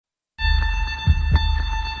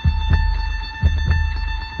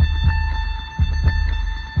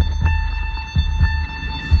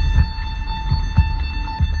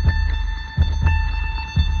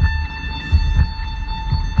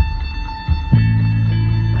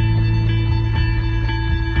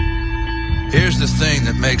Here's the thing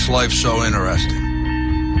that makes life so interesting.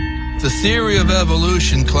 The theory of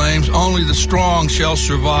evolution claims only the strong shall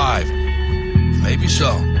survive. Maybe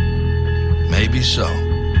so. Maybe so.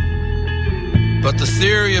 But the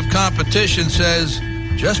theory of competition says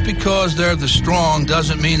just because they're the strong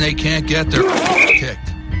doesn't mean they can't get their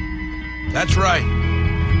kicked. That's right.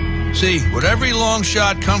 See, what every long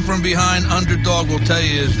shot come from behind underdog will tell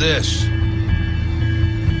you is this.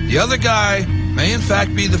 The other guy may in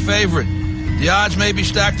fact be the favorite. The odds may be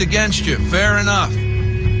stacked against you. Fair enough.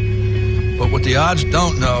 But what the odds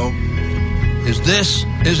don't know is this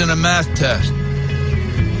isn't a math test.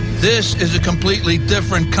 This is a completely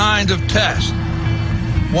different kind of test.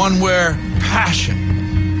 One where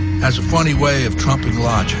passion has a funny way of trumping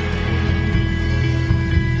logic.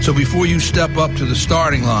 So before you step up to the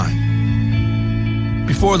starting line,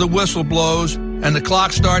 before the whistle blows and the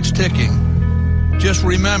clock starts ticking, just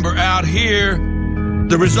remember, out here,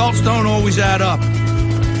 the results don't always add up.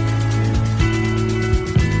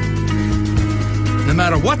 No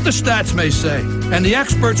matter what the stats may say, and the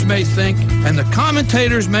experts may think, and the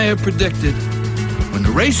commentators may have predicted, when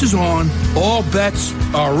the race is on, all bets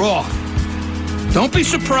are off. Don't be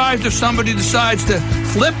surprised if somebody decides to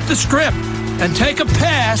flip the script and take a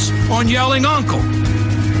pass on yelling uncle.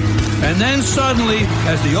 And then suddenly,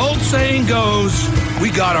 as the old saying goes, we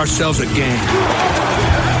got ourselves a game.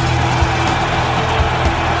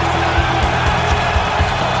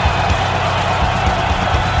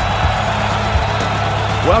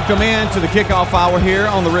 Welcome in to the kickoff hour here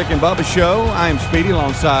on the Rick and Bubba Show. I am Speedy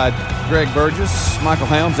alongside Greg Burgess, Michael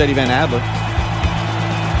Helms, Eddie Van Adler.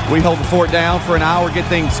 We hold the fort down for an hour, get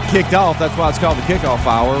things kicked off. That's why it's called the kickoff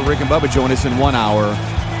hour. Rick and Bubba join us in 1 hour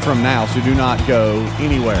from now, so do not go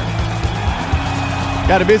anywhere.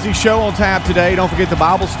 Got a busy show on tap today. Don't forget the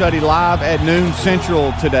Bible study live at noon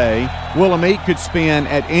Central today. Willamette could spin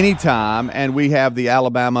at any time, and we have the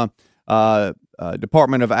Alabama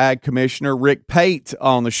Department of Ag Commissioner Rick Pate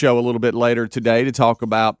on the show a little bit later today to talk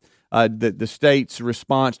about the state's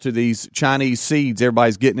response to these Chinese seeds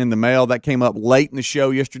everybody's getting in the mail. That came up late in the show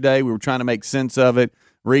yesterday. We were trying to make sense of it,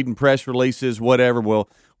 reading press releases, whatever. Well,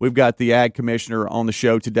 we've got the Ag Commissioner on the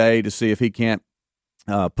show today to see if he can't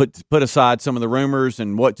put aside some of the rumors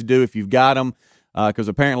and what to do if you've got them, because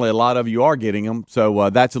apparently a lot of you are getting them. So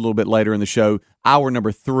that's a little bit later in the show, hour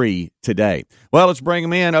number 3 today. Well, let's bring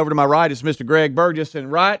him in. Over to my right is Mr. Greg Burgess,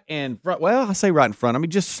 and right in front, well, I say right in front, I mean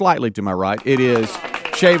just slightly to my right, it is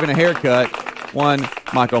shaving a haircut, one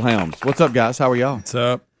Michael Helms. What's up, guys? How are y'all? What's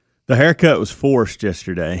up? The haircut was forced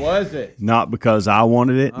yesterday. Was it? Not because I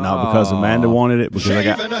wanted it, not because Amanda wanted it, because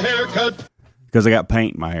I got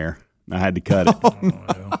paint in my hair. I had to cut it.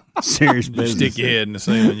 Serious business. Stick your head in the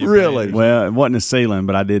ceiling. Really? Well, it wasn't a ceiling,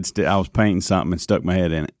 but I did. I was painting something and stuck my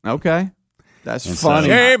head in it. Okay, that's And funny.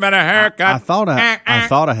 so- Shaving a haircut. I thought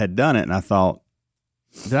I had done it, and I thought,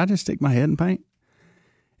 did I just stick my head in paint?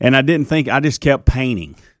 And I didn't think. I just kept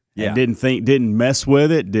painting. Yeah. I didn't mess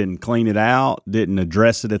with it, didn't clean it out, didn't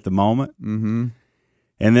address it at the moment. Mm-hmm.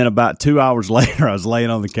 And then about 2 hours later, I was laying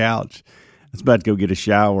on the couch. I was about to go get a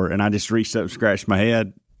shower, and I just reached up and scratched my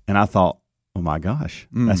head. And I thought, oh, my gosh,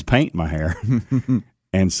 that's paint in my hair.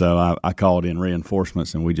 And so I called in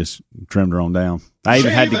reinforcements, and we just trimmed her on down. I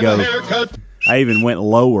even had to go. I even went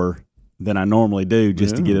lower than I normally do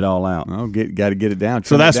just to get it all out. Oh, got to get it down.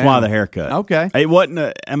 So that's trim it why down. the haircut. Okay. It wasn't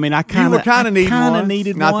I You were kind of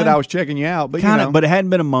needed Not one. that I was checking you out, but Kinda, you know. but it hadn't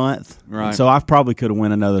been a month. Right. So I probably could have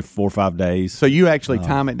went another 4 or 5 days. So you actually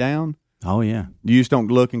time it down? Oh, yeah. You just don't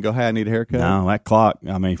look and go, hey, I need a haircut? No, that clock,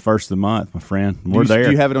 first of the month, my friend. We're there.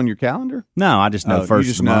 Do you have it on your calendar? No, I just know first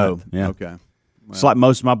you just of the know. month. Yeah. Okay. It's like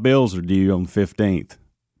most of my bills are due on the 15th,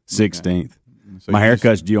 16th. So My you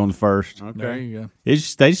haircut's due on the 1st. Okay. There you go. They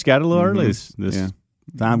just got a little early this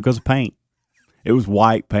time because of paint. It was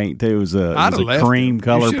white paint, too. It was a cream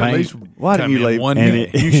color paint. Why didn't you leave? One And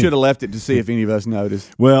day. it- You should have left it to see if any of us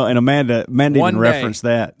noticed. Well, and Amanda One even day. referenced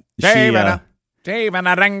that. Shaving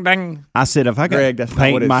a ding ding. I said, if I could Greg, that's not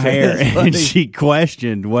paint what it my hair, says, and buddy. she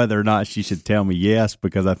questioned whether or not she should tell me yes,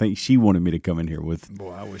 because I think she wanted me to come in here with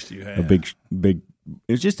Boy, I wish you had. a big.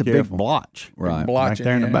 It was just a Careful. big blotch. Right. blotch Back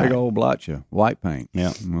there in the in back. Big old blotch, white paint.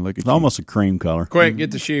 Yeah. Well, look at It's you. almost a cream color. Quick, get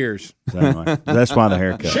the shears. So anyway, that's why the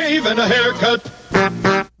haircut. Shaving a haircut.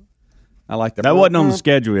 I like that. That wasn't on the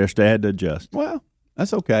schedule yesterday. I had to adjust. Well,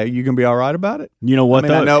 that's okay. You can be all right about it. You know what, I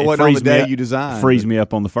mean, I though? know it wasn't on the frees me day up- you designed, frees but- me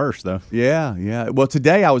up on the 1st, though. Yeah, yeah. Well,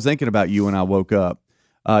 today I was thinking about you when I woke up.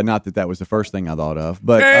 Not that was the first thing I thought of,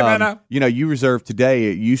 but you reserved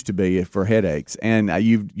today. It used to be for headaches, and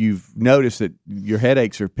you've noticed that your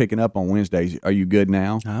headaches are picking up on Wednesdays. Are you good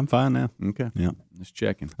now? I'm fine now. Okay, Yeah. just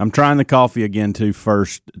checking. I'm trying the coffee again too.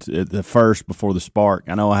 The first before the spark.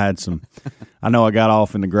 I know I had some. I know I got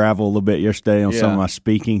off in the gravel a little bit yesterday on some of my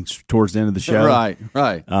speaking towards the end of the show. Right.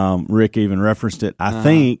 Rick even referenced it. I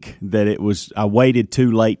think that I waited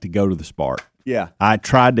too late to go to the spark. Yeah. I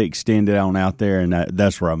tried to extend it on out there, and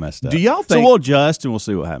that's where I messed up. Do y'all think? So we'll adjust and we'll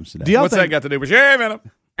see what happens today. What's that got to do with shaving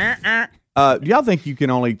them? Do y'all think you can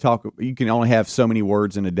only talk? You can only have so many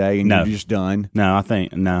words in a day, and No. you're just done? No, I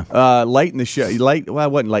think no. Late in the show. Well,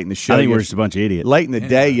 it wasn't late in the show. I think we're just a bunch of idiots. Late in the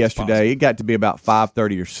day yesterday, it got to be about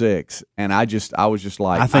 5:30 or 6, and I was just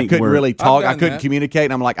like, I couldn't really talk. I couldn't communicate.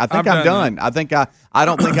 And I'm like, I think I'm done. I think I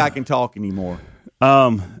don't think I can talk anymore.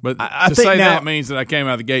 But I to think say now- that means that I came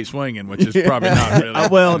out of the gate swinging, which is probably not really.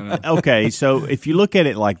 Well, okay. So if you look at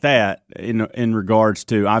it like that, in regards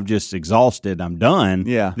to I'm just exhausted, I'm done.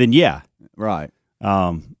 Yeah. Then yeah. Right.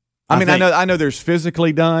 I I think- know there's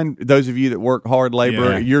physically done. Those of you that work hard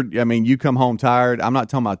labor, Yeah. you come home tired. I'm not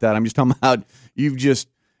talking about that. I'm just talking about you've just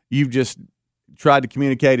tried to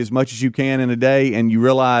communicate as much as you can in a day, and you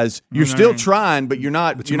realize you're still trying, but you're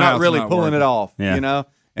not your not mouth's really not pulling it working. off. Yeah.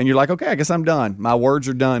 And you're like, okay, I guess I'm done. My words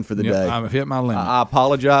are done for the Yep, day. I've hit my limit. I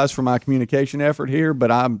apologize for my communication effort here, but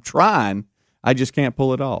I'm trying. I just can't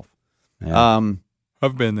pull it off. Yeah.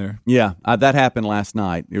 I've been there. Yeah, that happened last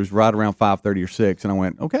night. It was right around 5:30 or 6, and I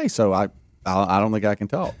went, okay, so I don't think I can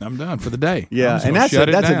talk. I'm done for the day. Yeah, I'm just and gonna shut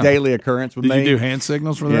it that's a down. daily occurrence with Did me. you do hand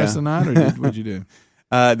signals for the rest of the night, or what'd you do?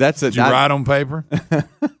 Did you write on paper?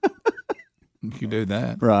 You could do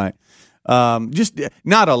that. Right. Just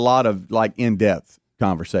not a lot of like in-depth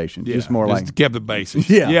conversations. Just more like, kept the basics.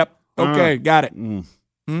 Yeah. Yep. Okay. Got it.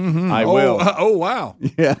 I will. Oh wow.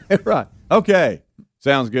 Yeah, right. Okay.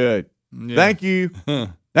 Sounds good. Yeah. Thank you.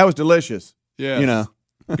 That was delicious. Yeah. You know,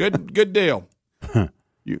 Good deal.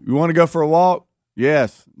 you want to go for a walk?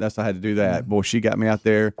 Yes. I had to do that. Boy, she got me out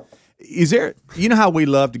there. Is there, how we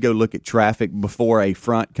love to go look at traffic before a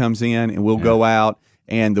front comes in, and we'll go out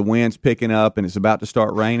and the wind's picking up and it's about to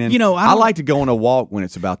start raining? I like to go on a walk when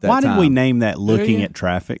it's about that Why time. did we name that looking at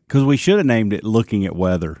traffic? Because we should have named it looking at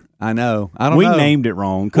weather. I know. I don't We know. named it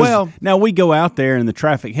wrong. 'Cause Well- now we go out there and the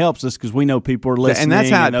traffic helps us because we know people are listening. And that's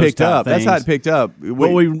how it those picked type up. That's how it things. picked up.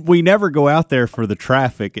 But we never go out there for the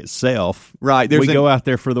traffic itself. Right, We go out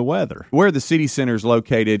there for the weather. Where the city center is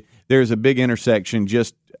located, there's a big intersection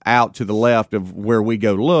just out to the left of where we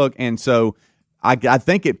go look, and so I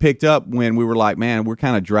think it picked up when we were like, man, we're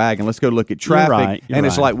kind of dragging. Let's go look at traffic. right, you're and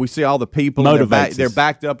it's right. like we see all the people. And Motivates they're us.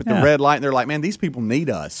 backed up at the Yeah. red light, and they're like, man, these people need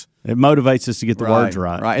us. It motivates us to get the words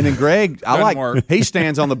right. Right. And then Greg, work. he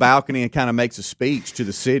stands on the balcony and kind of makes a speech to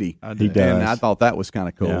the city. He does. And I thought that was kind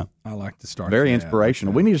of cool. Yeah. I like to start. Very that.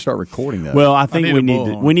 inspirational. We need to start recording those. Well, I think need we a need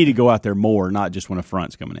bullhorn. we need to go out there more, not just when a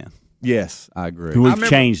front's coming in. yes, I agree. I We've remember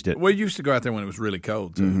changed it. We used to go out there when it was really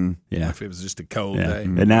cold too. Yeah. If it was just a cold Yeah. day.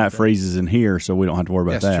 And now it freezes in here, so we don't have to worry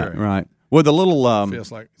about That's that. true. Right. Well, the little Feels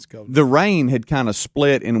like it's cold. the rain had kind of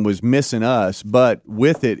split and was missing us, but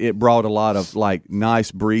with it brought a lot of like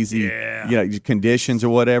nice breezy, conditions or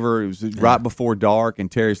whatever. It was right before dark, and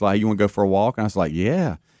Terry's like, "You want to go for a walk?" And I was like,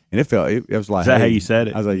 "Yeah." And it was like, Is that hey. how you said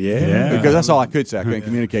it? I was like, yeah. Yeah. Because that's all I could say. I couldn't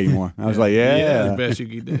communicate anymore. I was like, yeah. the best you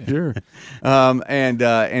could do. Sure. And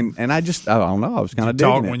I don't know. I was kind of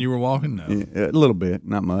Talk digging when it. you were walking. No, A little bit,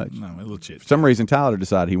 not much. no, a little chit. For some reason, Tyler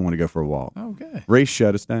decided he wanted to go for a walk. Okay. Reese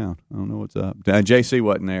shut us down. I don't know what's up. JC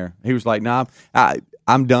wasn't there. He was like, "Nah,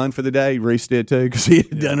 I'm done for the day." Reese did too because he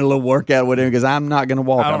had done a little workout with him because I'm not going to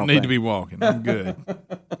walk. I don't need think. to be walking. I'm good.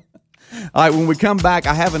 All right, when we come back,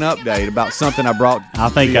 I have an update about something I brought. I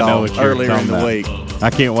think to I know y'all what you're earlier in talking the about. week, I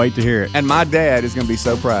can't wait to hear it. and my dad is going to be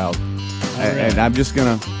so proud. And I'm just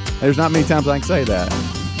gonna. There's not many times I can say that,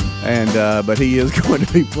 and but he is going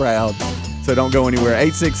to be proud. So don't go anywhere.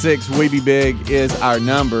 866-WE-BE-BIG is our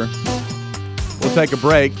number. We'll take a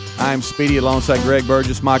break. I'm Speedy alongside Greg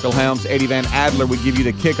Burgess, Michael Helms, Eddie Van Adler. We give you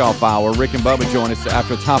the kickoff hour. Rick and Bubba join us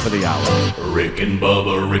after the top of the hour. Rick and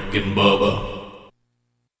Bubba, Rick and Bubba.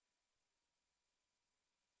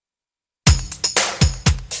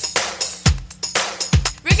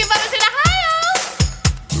 Rick and Bubba's in Ohio.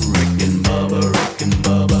 Rick and Bubba, Rick and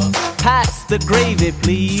Bubba. Pass the gravy,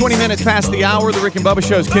 please. 20 minutes past the hour. The Rick and Bubba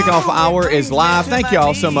Show's kickoff hour is live. Thank you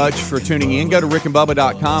all so much for tuning in. Go to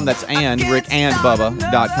rickandbubba.com. That's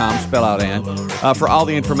rickandbubba.com. Spell out and. For all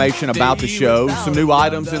the information about the show. Some new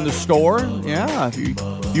items in the store. Yeah,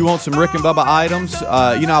 if you want some Rick and Bubba items.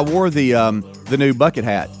 I wore the new bucket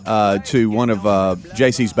hat to one of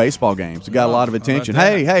JC's baseball games. It got a lot of attention.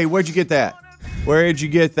 Hey, where'd you get that? where did you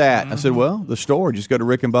get that? I said, well, the store. Just go to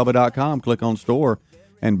rickandbubba.com, click on store,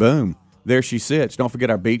 and boom, there she sits. Don't forget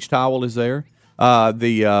our beach towel is there.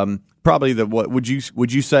 Probably what would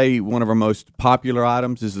you say one of our most popular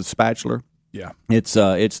items is the spatula? Yeah,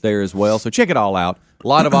 it's there as well. So check it all out. A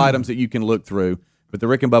lot of items that you can look through. But the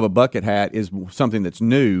Rick and Bubba bucket hat is something that's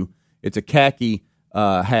new. It's a khaki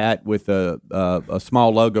hat with a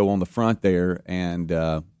small logo on the front there, and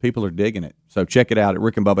people are digging it. So check it out at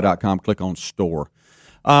rickandbubba.com. Click on store.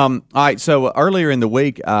 All right, so earlier in the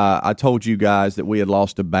week, I told you guys that we had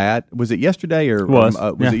lost a bat. Was it yesterday or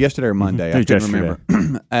it yesterday or Monday? I can't remember.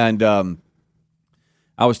 And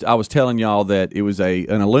I was telling y'all that it was an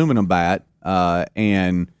aluminum bat,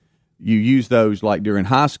 and you use those like during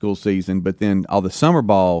high school season, but then all the summer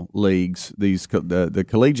ball leagues, the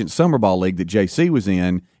collegiate summer ball league that JC was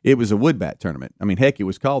in, it was a wood bat tournament. I mean, heck, it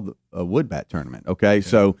was called a wood bat tournament. Okay, yeah.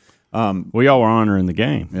 So we all were honoring the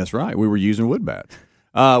game. That's right. We were using wood bats.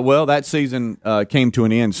 Well, that season came to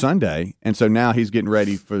an end Sunday, and so now he's getting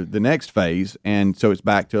ready for the next phase, and so it's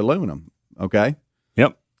back to aluminum. Okay.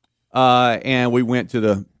 Yep. And we went to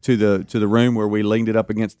the room where we leaned it up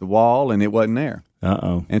against the wall, and it wasn't there.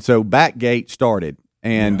 Uh-oh. And so Batgate started,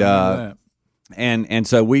 and and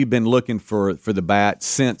so we've been looking for the bat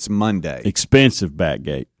since Monday. Expensive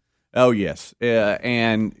Batgate. Oh yes,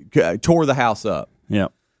 and tore the house up.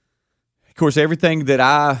 Yep. Of course, everything that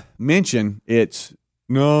I mention, it's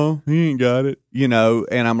no, he ain't got it.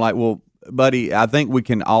 And I'm like, well, buddy, I think we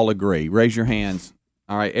can all agree. Raise your hands.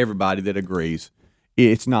 All right, everybody that agrees,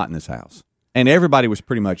 it's not in this house, and everybody was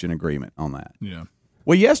pretty much in agreement on that. Yeah.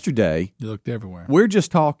 Well, yesterday, you looked everywhere. We're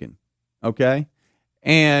just talking, okay?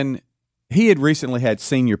 And he had recently had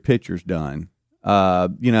senior pictures done. We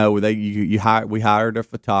hired a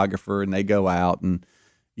photographer, and they go out and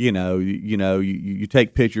you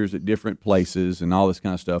take pictures at different places and all this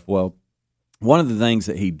kind of stuff. Well, one of the things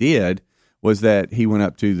that he did was that he went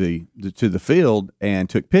up to the field and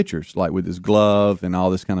took pictures, like with his glove and all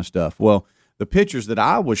this kind of stuff. Well, the pictures that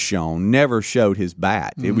I was shown never showed his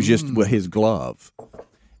bat. It was just his glove.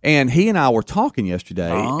 And he and I were talking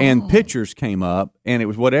yesterday, and pictures came up, and it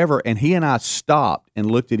was whatever. And he and I stopped and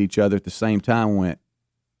looked at each other at the same time and went,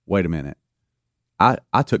 wait a minute. I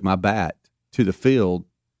took my bat to the field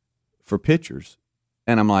for pictures.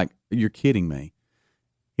 And I'm like, you're kidding me.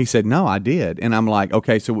 He said, no, I did. And I'm like,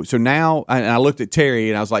 okay, so now, and I looked at Terry,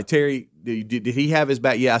 and I was like, Terry, did he have his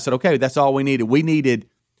bat? Yeah. I said, okay, that's all we needed. We needed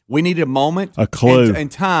a moment, a clue,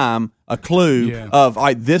 and time, a clue of all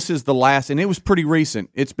right, this is the last, and it was pretty recent.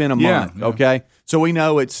 It's been a month, okay? So we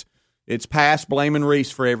know it's past blaming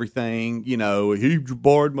Reese for everything. He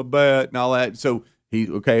borrowed my bat and all that. So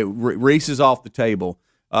Reese is off the table.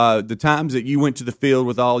 The times that you went to the field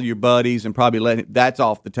with all your buddies and probably that's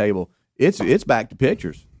off the table. It's back to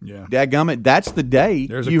pictures. Yeah, dadgummit, that's the day.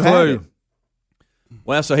 There's a clue.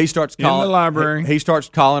 Well, so he starts calling in the library. He starts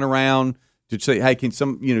calling around to say, hey, can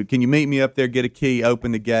you meet me up there? Get a key,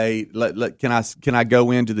 open the gate. Can I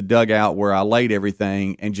go into the dugout where I laid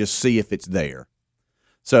everything and just see if it's there?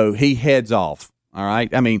 So he heads off. All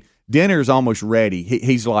right. I mean, dinner's almost ready.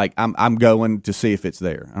 He's like, I'm going to see if it's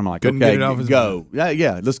there. I'm like, couldn't okay, get it off his go.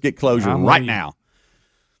 Yeah, let's get closure right now.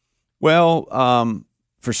 Well,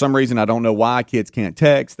 for some reason, I don't know why kids can't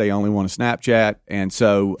text. They only want to Snapchat, and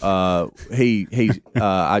so he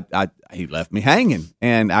left me hanging,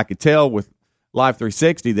 and I could tell with Live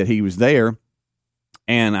 360 that he was there,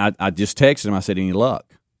 and I just texted him. I said, any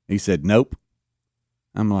luck? He said, nope.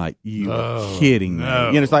 I'm like, you are kidding me.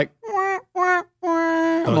 No. It's like,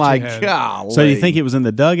 I'm like, golly. So you think it was in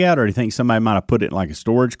the dugout, or do you think somebody might have put it in like a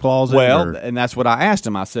storage closet? Well, and that's what I asked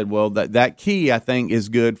him. I said, well, that key I think is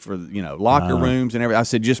good for locker rooms and everything. I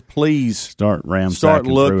said, just please start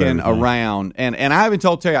looking around. And I even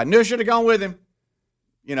told Terry, I knew I should have gone with him.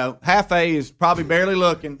 Half A is probably barely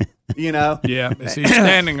looking. Yeah, he's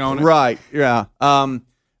standing on it. Right, yeah.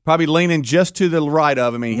 Probably leaning just to the right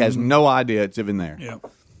of him. He has no idea it's even there. Yeah.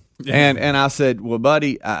 And I said, well,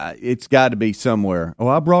 buddy, it's got to be somewhere. Oh,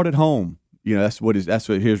 I brought it home. That's what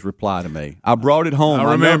his reply to me. I brought it home.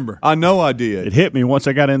 I remember. I know I did. It hit me once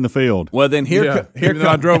I got in the field. Well, then here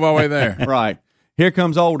I drove all the way there. Right. Here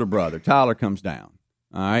comes older brother. Tyler comes down.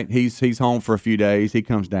 All right. He's home for a few days. He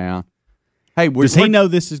comes down. Hey, does he know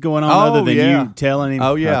this is going on other than you telling him?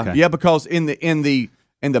 Oh yeah, okay. Yeah. Because in the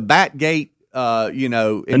Batgate,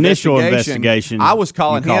 initial investigation, I was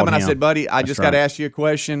calling him and I said, buddy, I just got to ask you a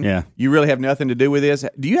question. Yeah. You really have nothing to do with this.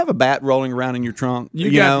 Do you have a bat rolling around in your trunk? You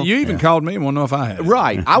even called me and want to know if I had it.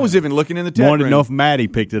 Right. I was even looking in the tech wanted room. to know if Maddie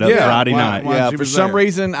picked it up Friday night. Yeah. For some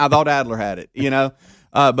reason, I thought Adler had it.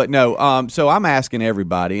 But no. So I'm asking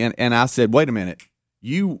everybody, and I said, wait a minute,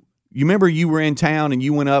 you you remember you were in town and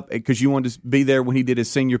you went up because you wanted to be there when he did his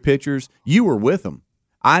senior pictures? You were with him.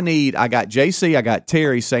 I got JC, I got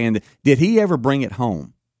Terry saying, did he ever bring it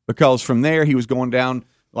home? Because from there he was going down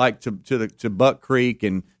like to Buck Creek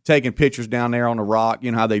and taking pictures down there on the rock,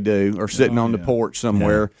 you know how they do, or sitting on the porch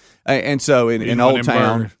somewhere. Yeah. And so in Old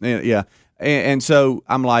Town, yeah. And so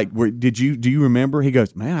I'm like, do you remember? He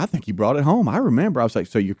goes, man, I think he brought it home. I remember. I was like,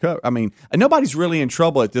 so you're I mean, nobody's really in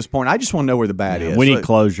trouble at this point. I just want to know where the bat is. We need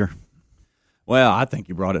closure. Well, I think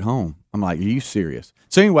you brought it home. I'm like, are you serious?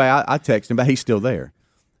 So anyway, I text him, but he's still there.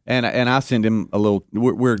 And I send him a little.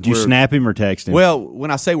 Do you snap him or text him? Well, when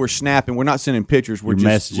I say we're snapping, we're not sending pictures. We're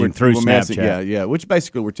just messaging through Snapchat. Yeah, which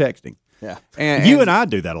basically we're texting. Yeah, and I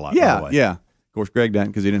do that a lot. Yeah, by the way. yeah. Of course, Greg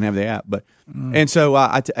doesn't because he didn't have the app. But and so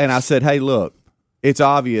I said, hey, look, it's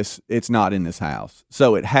obvious it's not in this house,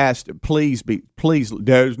 so it has to. Please,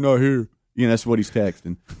 Dad's not here. You know, that's what he's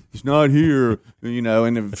texting. He's not here. You know,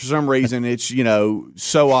 and for some reason, it's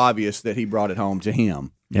so obvious that he brought it home to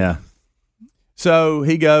him. Yeah. So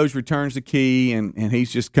he goes, returns the key, and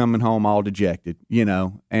he's just coming home all dejected,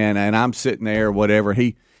 and I'm sitting there, whatever.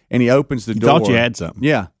 He opens the door. Thought you had something.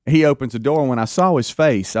 Yeah. He opens the door, and when I saw his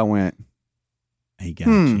face, I went, he got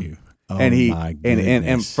you. Oh, my goodness.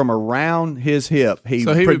 And from around his hip, he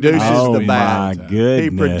produces the bat. Oh, my goodness.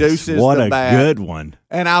 He produces the bat. What a good one.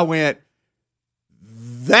 And I went,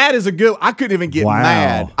 that is a good I couldn't even get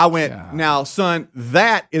mad. I went, now, son,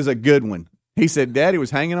 that is a good one. He said, Daddy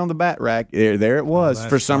was hanging on the bat rack. There it was.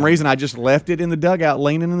 For some reason, I just left it in the dugout,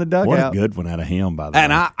 leaning in the dugout. What a good one out of him, by the way.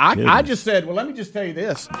 And I just said, well, let me just tell you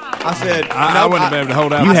this. I said, I wouldn't have been able to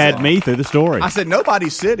hold out. You had me through the story. I said,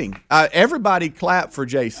 nobody's sitting. Everybody clapped for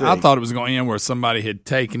JC. I thought it was going in where somebody had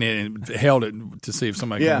taken it and held it to see if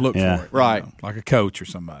somebody could look for it. Right. Like a coach or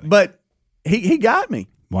somebody. But he got me.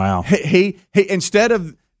 Wow. He instead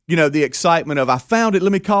of the excitement of I found it,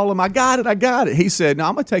 let me call him, I got it. He said, no,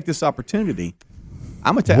 I'm going to take this opportunity.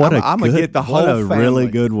 I'm going to get the whole family. What a really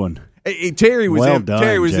good one. Terry was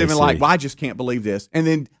JC. even like, well, I just can't believe this. And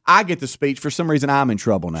then I get the speech. For some reason, I'm in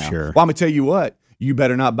trouble now. Sure. Well, I'm going to tell you what. You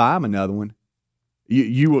better not buy him another one.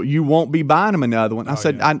 You won't be buying him another one. I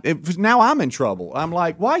said, now I'm in trouble. I'm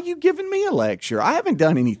like, why are you giving me a lecture? I haven't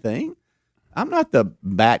done anything. I'm not the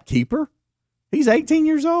bat keeper. He's 18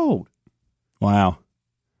 years old. Wow.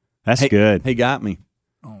 That's good. He got me.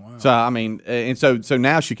 Oh, wow. So, I mean, and so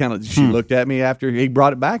now she looked at me after he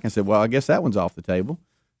brought it back and said, well, I guess that one's off the table.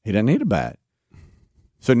 He doesn't need a bat.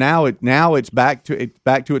 So now it's back to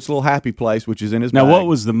its little happy place, which is in his bag. Now, what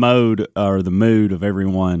was the mode or the mood of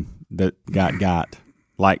everyone that got?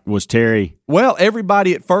 Like, was Terry? Well,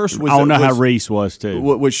 everybody at first was. I don't know how Reese was too.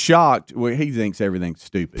 Was shocked. Well, he thinks everything's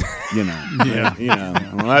stupid.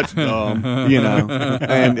 Yeah. Well, that's dumb.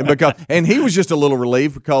 And he was just a little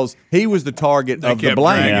relieved because he was the target of the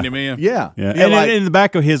blame. Dragging him in. Yeah. And in the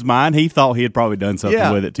back of his mind, he thought he had probably done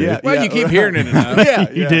something with it too. Well, you keep hearing it enough.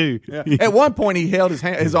 Yeah, you do. Yeah. At one point, he held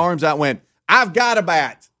his arms out, and went, "I've got a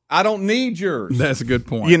bat. I don't need yours." That's a good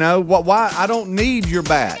point. Why? I don't need your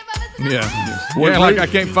bat. Yeah. Like I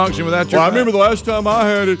can't function without your bat. I remember the last time I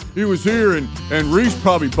had it, he was here, and Reese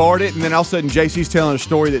probably borrowed it, and then all of a sudden JC's telling a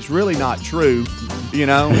story that's really not true.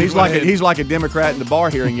 He's like a Democrat in the bar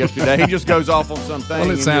hearing yesterday. He just goes off on something. Well,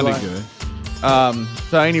 it sounded good.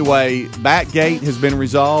 So anyway, Batgate has been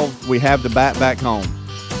resolved. We have the bat back home.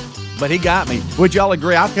 But he got me. Would y'all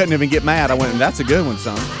agree? I couldn't even get mad. I went, that's a good one,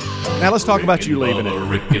 son. Now let's talk about you leaving it.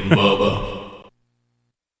 Rick and Bubba.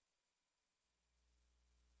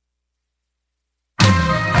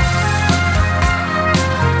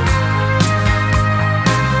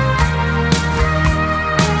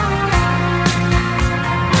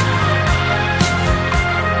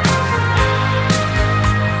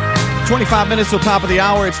 25 minutes till top of the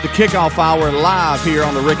hour. It's the kickoff hour live here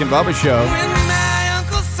on the Rick and Bubba Show.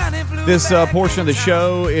 This portion of the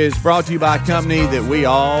show is brought to you by a company that we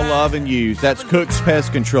all love and use. That's Cook's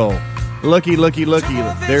Pest Control. Looky.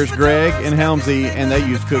 There's Greg and Helmsy, and they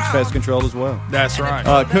use Cook's Pest Control as well. That's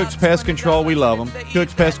right. Cook's Pest Control, we love them.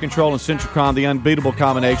 Cook's Pest Control and Centricon, the unbeatable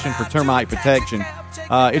combination for termite protection.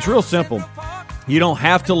 It's real simple. You don't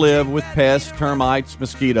have to live with pests, termites,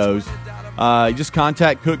 mosquitoes. Just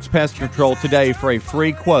contact Cook's Pest Control today for a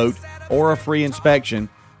free quote or a free inspection.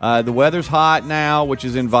 The weather's hot now, which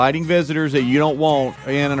is inviting visitors that you don't want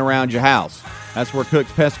in and around your house. That's where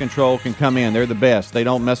Cook's Pest Control can come in. They're the best. They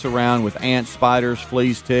don't mess around with ants, spiders,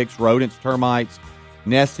 fleas, ticks, rodents, termites,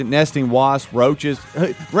 nesting wasps, roaches.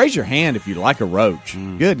 Raise your hand if you like a roach.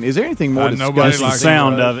 Good. Is there anything more disgusting? Just the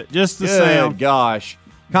sound of it. Just the sound. Gosh.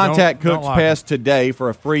 Contact Don't Cook's like Pest today for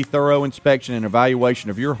a free, thorough inspection and evaluation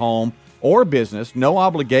of your home or business. No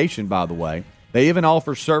obligation, by the way. They even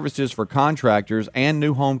offer services for contractors and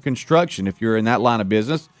new home construction. If you're in that line of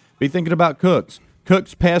business, be thinking about Cooks.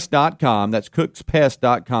 CooksPest.com. That's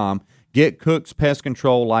CooksPest.com. Get Cooks Pest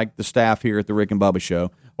Control like the staff here at the Rick and Bubba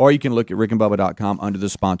Show. Or you can look at rickandbubba.com under the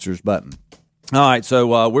sponsors button. All right,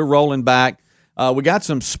 so we're rolling back. We got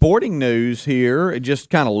some sporting news here, just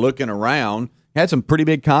kind of looking around. Had some pretty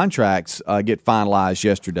big contracts get finalized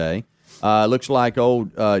yesterday. Looks like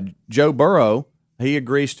old Joe Burrow, he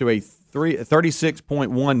agrees to a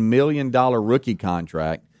 $36.1 million rookie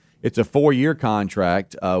contract. It's a 4-year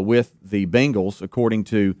contract with the Bengals, according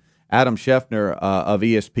to Adam Schefter of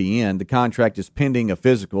ESPN. The contract is pending a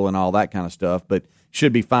physical and all that kind of stuff, but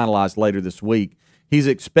should be finalized later this week. He's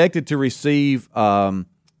expected to receive,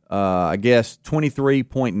 I guess,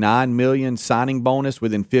 $23.9 million signing bonus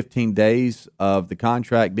within 15 days of the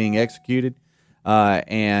contract being executed.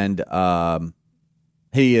 And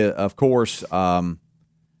he, of course, is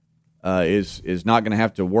not going to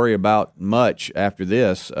have to worry about much after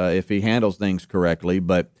this if he handles things correctly.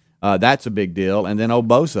 But that's a big deal. And then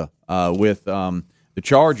Bosa with the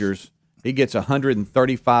Chargers, he gets a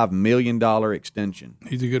 $135 million extension.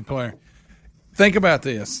 He's a good player. Think about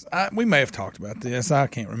this. We may have talked about this. I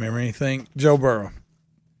can't remember anything. Joe Burrow.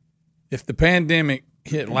 If the pandemic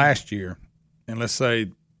hit last year, and let's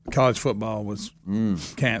say college football was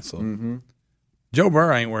canceled, Joe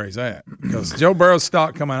Burrow ain't where he's at. Because Joe Burrow's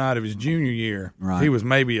stock coming out of his junior year, he was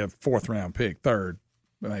maybe a 4th-round pick, third,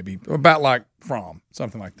 maybe about like Fromm,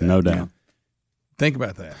 something like that. No doubt. Think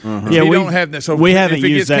about that. Yeah, we don't have that. So we haven't if it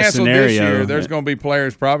used gets that canceled scenario. this year, there's going to be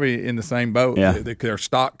players probably in the same boat. Yeah. Their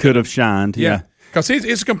stock Could have shined. Yeah. Because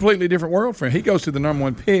it's a completely different world for him. He goes to the number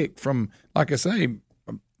 1 pick from, like I say,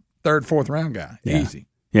 a 3rd, 4th round guy. Yeah. Easy.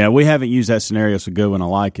 Yeah, we haven't used that scenario. It's a good one. I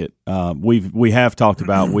like it. We have talked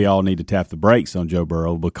about we all need to tap the brakes on Joe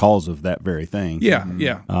Burrow because of that very thing. Yeah,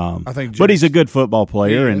 yeah. I think, but he's a good football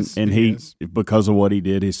player, he is. Because of what he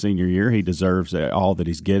did his senior year, he deserves all that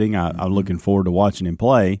he's getting. I'm looking forward to watching him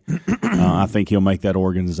play. I think he'll make that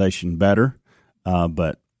organization better.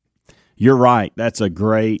 But you're right. That's a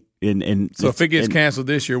great. So if it gets canceled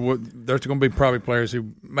this year, there's going to be probably players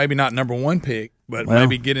who maybe not number 1 pick, but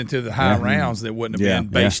maybe get into the high rounds that wouldn't have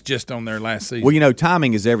been based just on their last season. Well,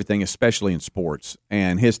 timing is everything, especially in sports.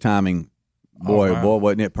 And his timing, boy,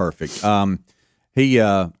 wasn't it perfect.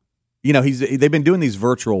 They've been doing these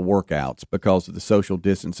virtual workouts because of the social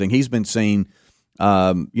distancing. He's been seen,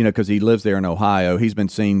 because he lives there in Ohio. He's been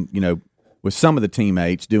seen, with some of the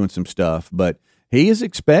teammates doing some stuff, but he is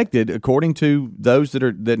expected, according to those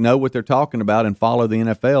that know what they're talking about and follow the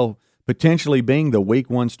NFL, potentially being the week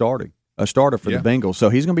 1 starter for the Bengals. So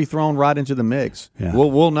he's going to be thrown right into the mix. Yeah.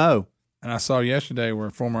 We'll know. And I saw yesterday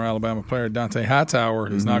where former Alabama player Dante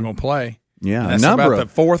Hightower is not going to play. Yeah, and that's about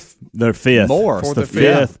the 4th. Their 5th. More. It's the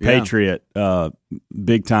 5th Patriot,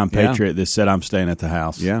 big-time Patriot that said, I'm staying at the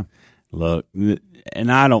house. Yeah. Look,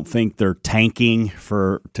 and I don't think they're tanking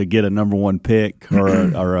to get a number 1 pick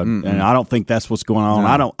and I don't think that's what's going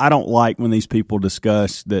on. No. I don't like when these people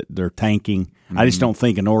discuss that they're tanking. I just don't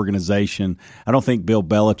think an organization. I don't think Bill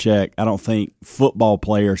Belichick. I don't think football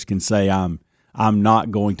players can say I'm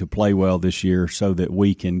not going to play well this year so that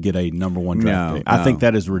we can get a number 1 draft pick. I think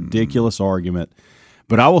that is a ridiculous argument.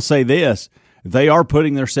 But I will say this. They are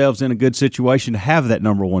putting themselves in a good situation to have that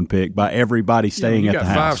number 1 pick by everybody staying at the house.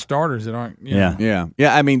 You got 5 starters that aren't. Yeah.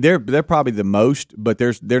 I mean, they're probably the most, but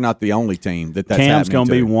they're not the only team that's Cam's going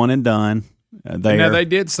to be one and done. They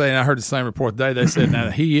did say, and I heard the same report today. They said now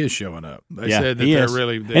that he is showing up. They said that they're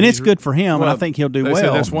really, and it's good for him. And I think he'll do well. They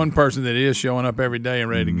said that's one person that is showing up every day and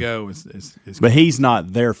ready to go. But he's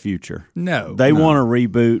not their future. No, they want to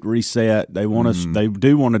reboot, reset. They want to. They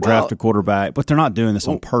do want to draft a quarterback, but they're not doing this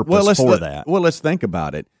on purpose for that. Well, let's think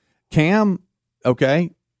about it. Cam,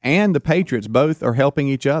 and the Patriots both are helping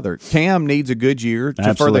each other. Cam needs a good year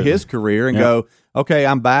to further his career and go, okay,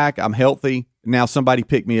 I'm back, I'm healthy. Now somebody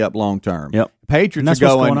pick me up long term. Yep. Patriots are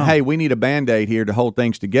going, hey, we need a Band-Aid here to hold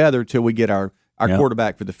things together till we get our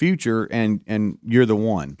quarterback for the future, and you're the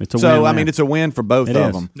one. It's a win-win. I mean, it's a win for both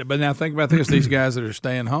of them. But now think about this. These guys that are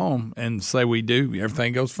staying home and say we do,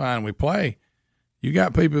 everything goes fine, we play. You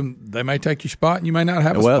got people, they may take your spot and you may not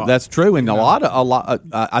have a spot. Well, that's true. And a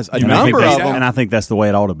number of them. And I think that's the way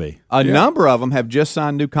it ought to be. A number of them have just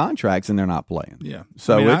signed new contracts and they're not playing. Yeah.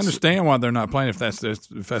 So I understand why they're not playing if that's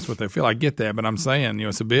what they feel. I get that. But I'm saying,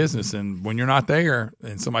 it's a business. And when you're not there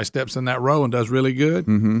and somebody steps in that role and does really good,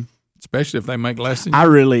 especially if they make less than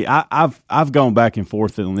you. I've gone back and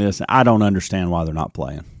forth on this. I don't understand why they're not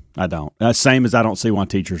playing. I don't. Same as I don't see why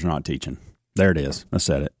teachers are not teaching. There it is. I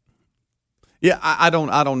said it. Yeah, I don't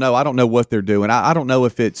know. I don't know what they're doing. I don't know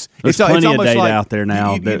if There's it's plenty of almost data like, out there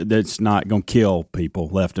now you- that's not going to kill people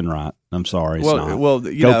left and right. I'm sorry, it's not. Well,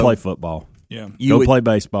 go play football. Yeah. Go play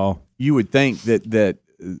baseball. You would think that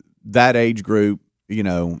age group,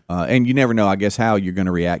 and you never know, I guess, how you're going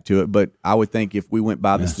to react to it. But I would think if we went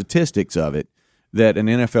by the statistics of it, that an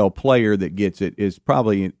NFL player that gets it is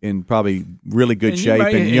probably in really good shape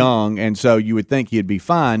and young, and so you would think he'd be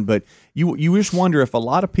fine. But you just wonder if a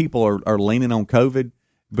lot of people are leaning on COVID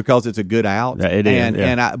because it's a good out. Yeah, it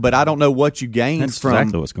is. But I don't know what you gain That's from.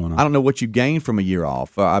 exactly what's going on. I don't know what you gain from a year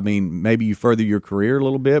off. I mean, maybe you further your career a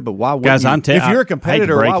little bit, but why would Guys, you? I'm telling if you're a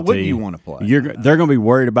competitor, why wouldn't you want to play? They're going to be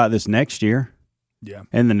worried about this next year. Yeah.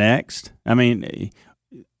 And the next. I mean,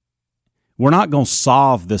 we're not going to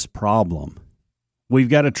solve this problem. We've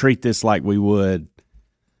got to treat this like we would,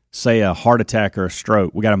 say, a heart attack or a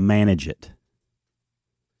stroke. We got to manage it.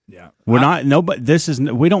 Yeah. We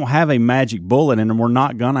don't have a magic bullet, and we're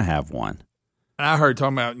not going to have one. I heard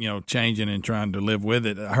talking about changing and trying to live with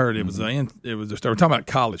it. I heard they were talking about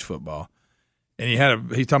college football, and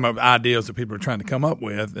he's talking about ideas that people are trying to come up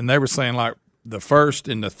with, and they were saying like the first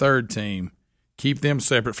and the third team, keep them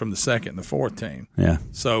separate from the second and the fourth team. Yeah.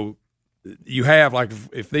 So you have like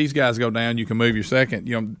if these guys go down, you can move your second.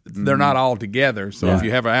 They're not all together. So if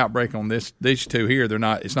you have an outbreak on these two here, they're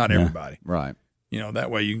not. It's not everybody. Right.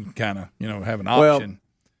 That way you can kind of have an option.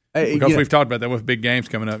 Because we've talked about that with big games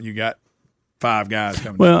coming up. You got 5 guys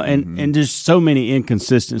coming. Well, and just so many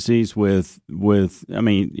inconsistencies with this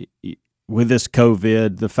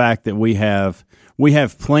COVID. The fact that we have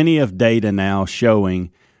plenty of data now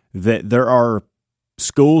showing that there are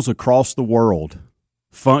schools across the world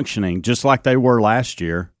functioning just like they were last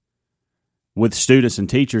year with students and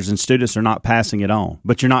teachers, and students are not passing it on.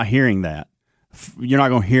 But you're not hearing that. You're not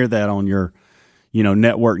going to hear that on your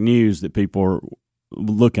network news that people are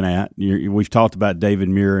looking at. We've talked about David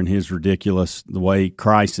Muir and his ridiculous, the way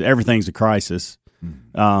everything's a crisis.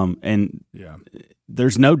 And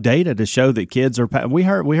there's no data to show that kids are. We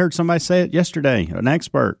heard somebody say it yesterday, an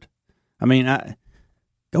expert. I mean,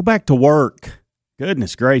 go back to work.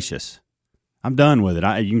 Goodness gracious. I'm done with it.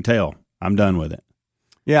 You can tell I'm done with it.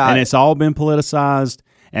 Yeah. And it's all been politicized,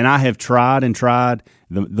 and I have tried and tried.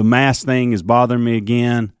 The mask thing is bothering me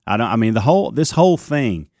again. This whole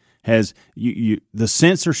thing has the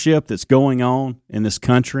censorship that's going on in this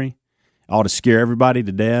country ought to scare everybody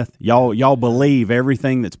to death. Y'all believe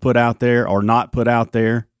everything that's put out there or not put out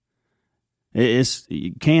there.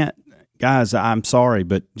 You can't, guys. I'm sorry,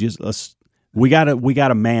 but we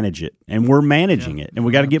gotta manage it, and we're managing it, and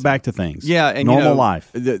we got to get back to things. Yeah, and normal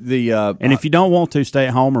life. And if you don't want to, stay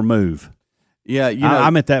at home or move. Yeah,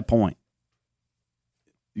 I'm at that point.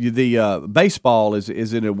 The baseball is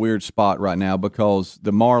in a weird spot right now because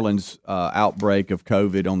the Marlins outbreak of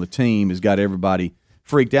COVID on the team has got everybody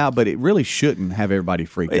freaked out, but it really shouldn't have everybody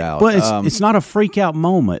freaked out. But it's not a freak out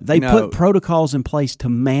moment. They put protocols in place to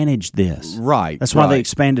manage this. Right. That's why they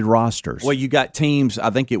expanded rosters. Well, you got teams, I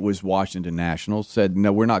think it was Washington Nationals, said,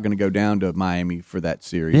 no, we're not going to go down to Miami for that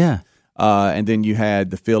series. Yeah. And then you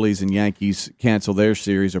had the Phillies and Yankees cancel their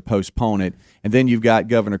series or postpone it. And then you've got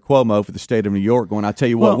Governor Cuomo for the state of New York going, I tell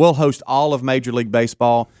you what, we'll host all of Major League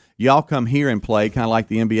Baseball. Y'all come here and play, kind of like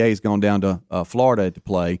the NBA has gone down to Florida to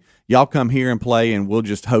play. Y'all come here and play, and we'll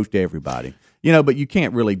just host everybody. But you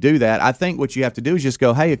can't really do that. I think what you have to do is just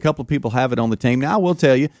go, hey, a couple of people have it on the team. Now, I will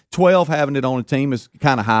tell you, 12 having it on a team is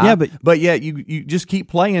kind of high. Yeah, but you just keep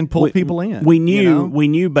playing, pull people in. We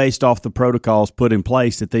knew based off the protocols put in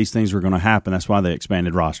place that these things were going to happen. That's why they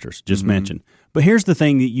expanded rosters, just mentioned. But here's the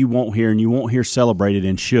thing that you won't hear, and you won't hear celebrated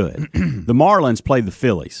and should. The Marlins played the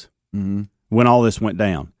Phillies when all this went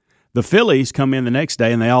down. The Phillies come in the next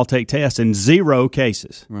day and they all take tests and 0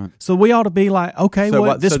 cases. Right. So we ought to be like, okay,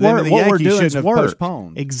 what we're doing is work.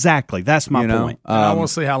 Postponed. Exactly. That's my point. I want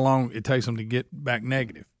to see how long it takes them to get back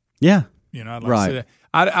negative. Yeah. I'd like to see that.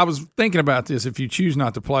 I was thinking about this. If you choose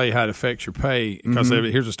not to play, how it affects your pay. Because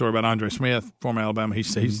here's a story about Andre Smith, former Alabama.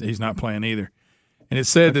 He's not playing either. And it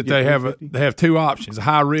said that they have 2 options.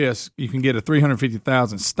 High risk, you can get a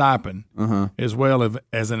 $350,000 stipend as well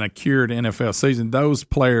as an accrued NFL season. Those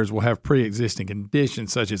players will have pre-existing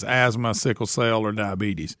conditions such as asthma, sickle cell, or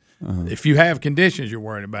diabetes. If you have conditions you're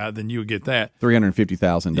worried about, then you would get that.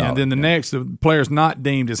 $350,000. Yeah, and then the players not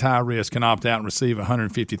deemed as high risk can opt out and receive a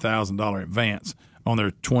 $150,000 advance on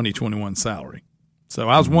their 2021 salary. So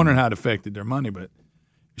I was wondering how it affected their money, but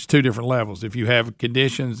there's 2 different levels. If you have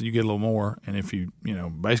conditions, you get a little more, and if you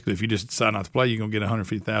basically if you just decide not to play, you're gonna get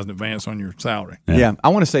 $150,000 advance on your salary. Yeah, I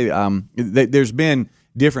want to say there's been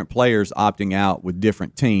different players opting out with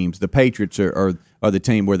different teams. The Patriots are the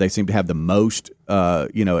team where they seem to have the most,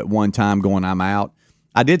 at one time going, I'm out.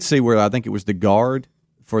 I did see where I think it was the guard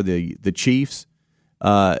for the Chiefs.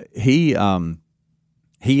 He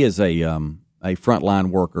is a frontline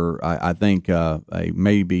worker. I think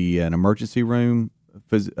maybe an emergency room,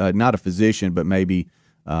 not a physician, but maybe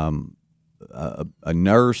a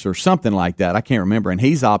nurse or something like that. I can't remember. And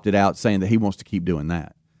he's opted out, saying that he wants to keep doing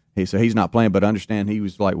that. So he's not playing, but understand he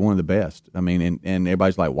was like one of the best. I mean, and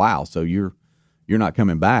everybody's like, wow, so you're not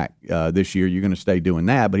coming back this year. You're going to stay doing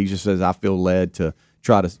that. But he just says, I feel led to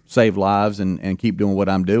try to save lives and keep doing what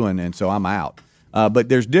I'm doing, and so I'm out. But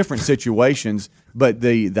there's different situations. But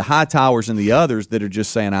the Hightowers and the others that are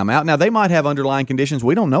just saying I'm out. Now, they might have underlying conditions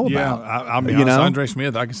we don't know about. I mean, Andre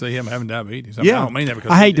Smith, I can see him having diabetes. I don't mean that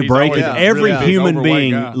because I hate to break it. Every human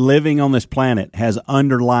being guy. living on this planet has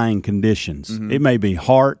underlying conditions. Mm-hmm. It may be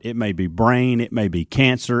heart, it may be brain, it may be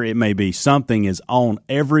cancer, it may be something is on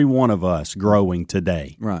every one of us growing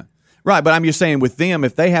today. Right, but I'm just saying with them,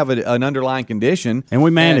 if they have an underlying condition and we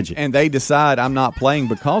manage it, and they decide I'm not playing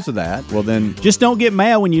because of that, well then just don't get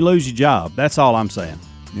mad when you lose your job. That's all I'm saying.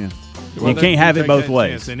 Yeah, you can't have it both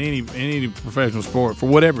ways in any professional sport for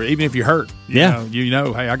whatever. Even if you're hurt, you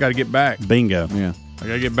know, hey, I got to get back. Bingo. Yeah, I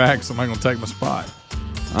got to get back. Somebody's gonna take my spot.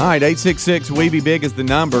 All right, 866-WE-BE-BIG is the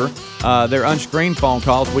number. They're unscreened phone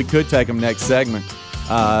calls. We could take them next segment.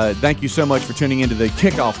 Thank you so much for tuning into the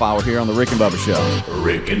Kickoff Hour here on the Rick and Bubba Show.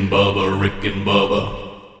 Rick and Bubba, Rick and Bubba.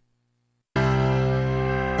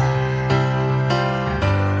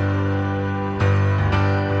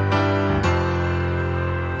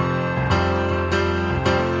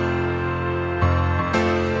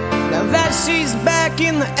 Now that she's back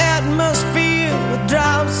in the atmosphere with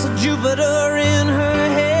drops of Jupiter in her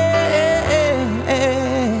head.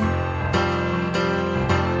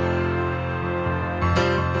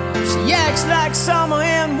 She acts like summer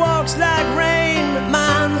and walks like rain.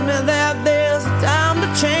 Reminds me that there's a time to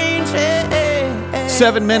change.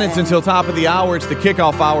 7 minutes until top of the hour. It's the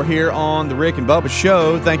Kickoff Hour here on the Rick and Bubba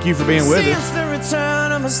Show. Thank you for being with us. Since the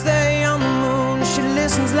return of a stay on the moon, she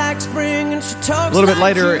listens like spring and she talks A little bit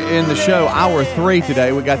like later June. in the show, hour 3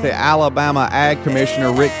 today, we got the Alabama Ag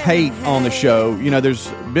Commissioner Rick Pate on the show. You know, there's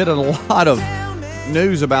been a lot of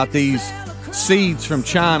news about these seeds from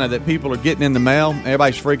China that people are getting in the mail.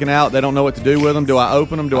 Everybody's freaking out. They don't know what to do with them. Do I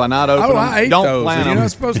open them? Do I not open them? I ate don't those. plant You're them.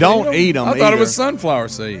 not supposed to Don't eat them. I thought it was sunflower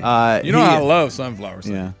seed. You know I love sunflower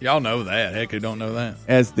seed. Yeah. Y'all know that. Heck, who don't know that?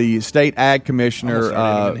 As the state ag commissioner, Almost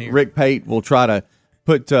not even Rick Pate will try to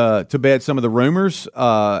put to bed some of the rumors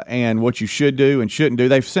and what you should do and shouldn't do.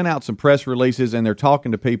 They've sent out some press releases, and they're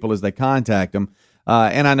talking to people as they contact them.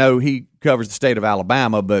 And I know he covers the state of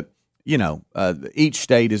Alabama, but you know, each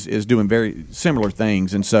state is doing very similar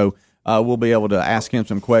things, and so we'll be able to ask him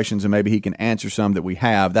some questions, and maybe he can answer some that we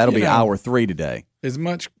have. That'll be hour 3 today. As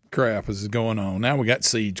much crap as is going on now, we got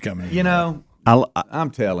siege coming in. You know, I'm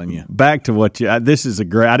telling you. Back to what you. This is a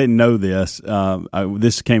great. I didn't know this.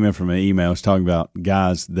 This came in from an email. I was talking about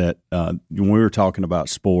guys that when we were talking about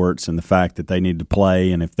sports and the fact that they need to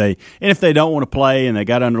play, and if they don't want to play and they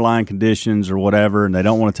got underlying conditions or whatever, and they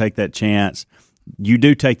don't want to take that chance, you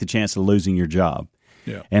do take the chance of losing your job.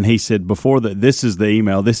 Yeah. And he said this is the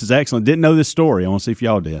email. This is excellent. Didn't know this story. I want to see if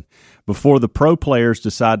y'all did. Before the pro players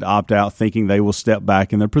decide to opt out thinking they will step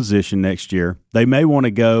back in their position next year, they may want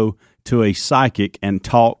to go to a psychic and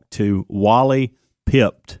talk to Wally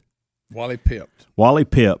Pipt. Wally Pipt. Wally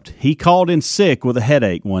Pipt. He called in sick with a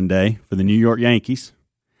headache one day for the New York Yankees.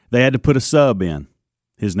 They had to put a sub in.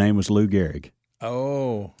 His name was Lou Gehrig.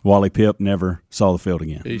 Oh. Wally Pipt never saw the field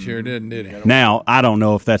again. He sure didn't, did he? Now, I don't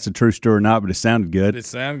know if that's a true story or not, but it sounded good. It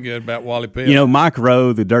sounded good about Wally Pipt. You know, Mike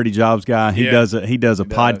Rowe, the Dirty Jobs guy, he does a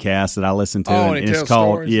podcast that I listen to. Oh, and he it's tells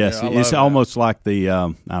called stories? Yes, Yeah, I it's love almost like the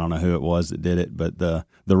I don't know who it was that did it, but the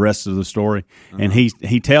rest of the story. And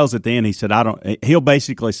he tells at the end, he said, he'll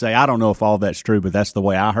basically say, I don't know if all that's true, but that's the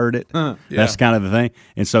way I heard it. That's kind of the thing.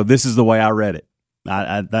 And so this is the way I read it.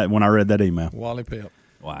 When I read that email. Wally Pipt.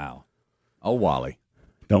 Wow. Oh, Wally.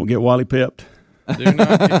 Don't get Wally Pipt. Do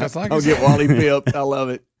not get, like Don't get Wally Pipt. I love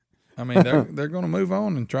it. I mean, they're going to move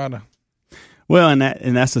on and try to. Well, and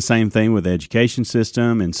that's the same thing with the education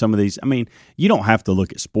system and some of these. I mean, you don't have to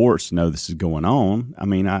look at sports to know this is going on. I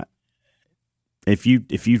mean, if you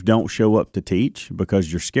don't show up to teach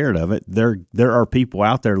because you're scared of it, there are people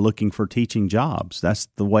out there looking for teaching jobs. That's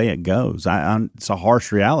the way it goes. It's a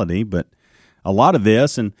harsh reality, but a lot of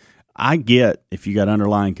this, and I get if you got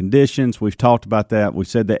underlying conditions. We've talked about that. We've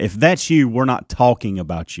said that if that's you, we're not talking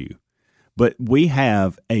about you. But we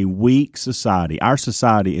have a weak society. Our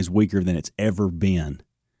society is weaker than it's ever been.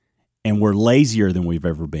 and we're lazier than we've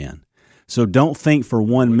ever been. So don't think for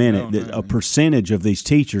 1 minute that a percentage of these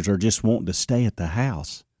teachers are just wanting to stay at the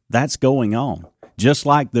house. That's going on. Just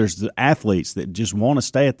like there's the athletes that just want to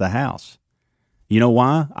stay at the house. You know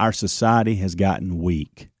why? Our society has gotten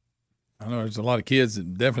weak. I know there's a lot of kids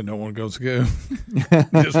that definitely don't want to go to school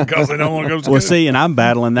just because they don't want to go to school. Well, see, and I'm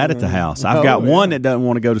battling that at the house. I've got one that doesn't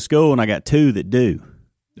want to go to school, and I got two that do.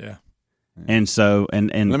 Yeah. And so,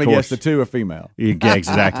 and Let of me course, guess, the two are female. Yeah,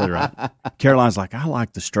 exactly right. Caroline's like, I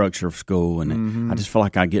like the structure of school, and I just feel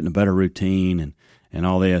like I get in a better routine and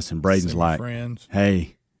all this. And Braden's See like, friends.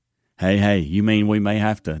 hey, you mean we may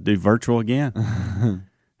have to do virtual again?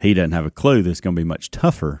 He doesn't have a clue that's going to be much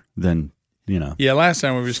tougher than, Yeah, last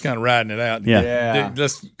time we were just kind of riding it out. Yeah.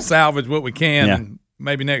 Just salvage what we can, Yeah. and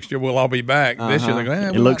maybe next year we'll all be back. This year they go,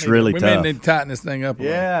 It looks really we tough. may need to tighten this thing up a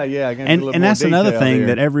little. Yeah. And that's another thing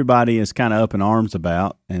that everybody is kind of up in arms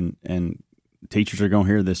about, and teachers are going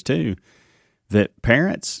to hear this too, that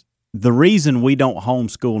parents, the reason we don't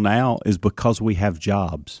homeschool now is because we have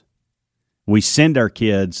jobs. We send our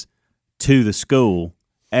kids to the school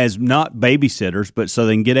as not babysitters, but so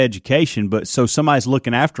they can get education, but so somebody's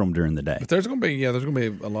looking after them during the day. But there's going to be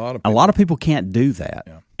a lot of A lot of people can't do that.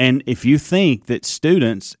 Yeah. And if you think that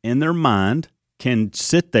students in their mind can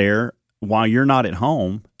sit there while you're not at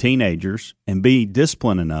home, teenagers, and be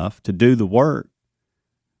disciplined enough to do the work,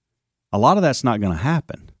 a lot of that's not going to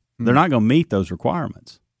happen. They're not going to meet those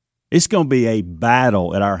requirements. It's going to be a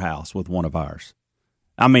battle at our house with one of ours.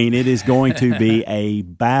 I mean, it is going to be a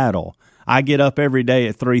battle. I get up every day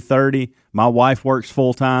at 3:30. My wife works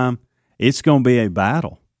full time. It's going to be a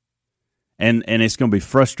battle. And it's going to be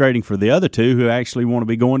frustrating for the other two who actually want to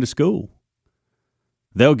be going to school.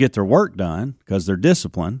 They'll get their work done because they're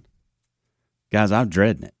disciplined. Guys, I'm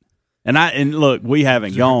dreading it. And look, we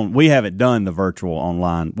haven't done the virtual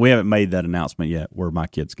online. We haven't made that announcement yet where my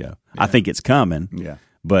kids go. I think it's coming. Yeah.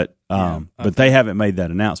 But they haven't made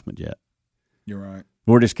that announcement yet. You're right.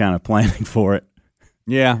 We're just kind of planning for it.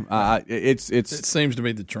 Yeah, It seems to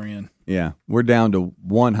be the trend. Yeah, we're down to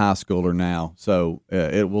one high schooler now, so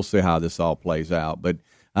we'll see how this all plays out. But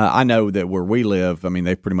I know that where we live, I mean,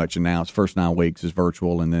 they've pretty much announced first 9 weeks is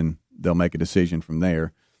virtual, and then they'll make a decision from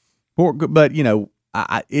there. But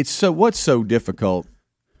it's so what's so difficult,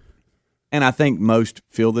 and I think most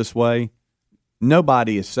feel this way.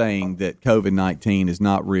 Nobody is saying that COVID-19 is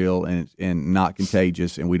not real and not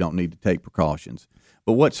contagious, and we don't need to take precautions.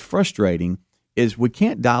 But what's frustrating is we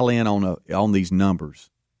can't dial in on these numbers.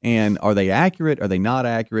 And are they accurate? Are they not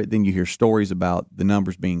accurate? Then you hear stories about the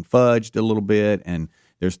numbers being fudged a little bit, and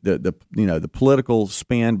there's the political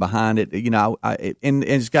spin behind it. And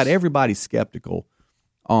it's got everybody skeptical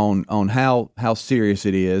on how serious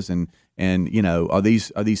it is, and are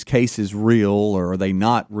these cases real or are they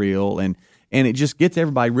not real? And it just gets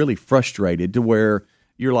everybody really frustrated to where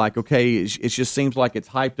you're like, okay, it just seems like it's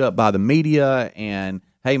hyped up by the media, and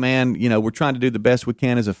hey, man, we're trying to do the best we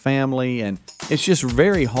can as a family, and it's just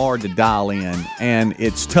very hard to dial in, and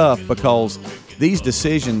it's tough because these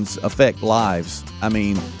decisions affect lives. I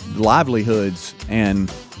mean, livelihoods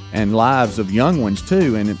and lives of young ones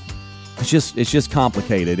too, and it's just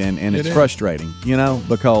complicated, and it's frustrating,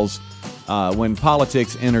 because when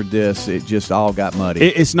politics entered this, it just all got muddy.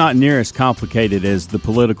 It's not near as complicated as the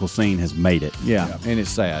political scene has made it. Yeah, and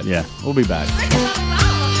it's sad. Yeah. We'll be back.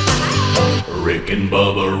 Rick and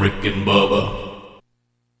Bubba, Rick and Bubba.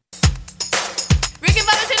 Rick and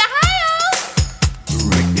Bubba's in Ohio.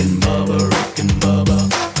 Rick and Bubba, Rick and Bubba.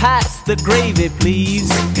 Pass the gravy, please.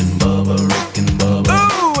 Rick and Bubba, Rick and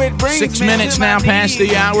Bubba. Ooh, it brings 6 me minutes to now my past the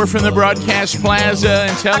knees. hour from the broadcast plaza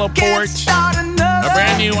and teleport. A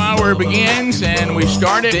brand new hour begins, and we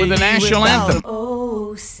start it with the national anthem.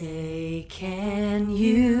 Oh, say, can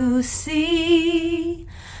you see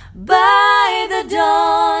by the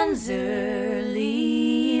dawn's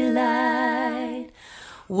early light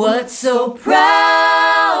what so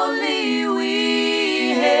proudly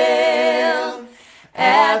we hailed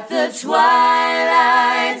at the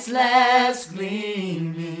twilight's last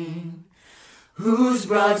gleaming, whose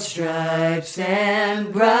broad stripes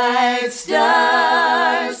and bright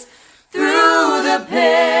stars through the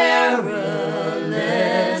perilous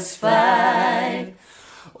fight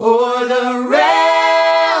o'er the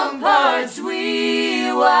ramparts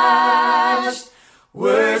we watched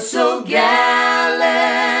were so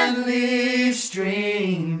gallantly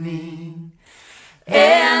streaming,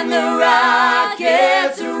 and the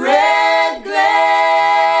rocket's red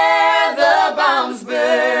glare, the bombs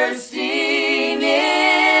bursting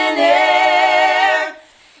in air,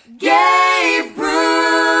 gave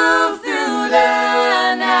proof through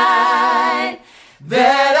the night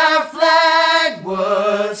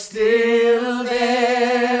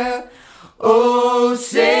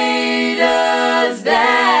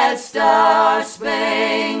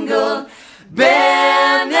star-spangled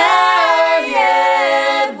banner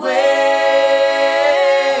yet wave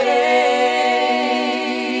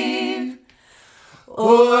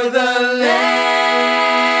o'er the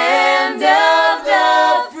land of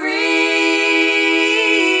the free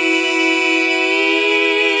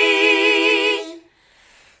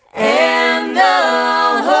and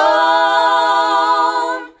the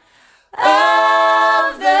home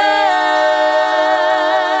of the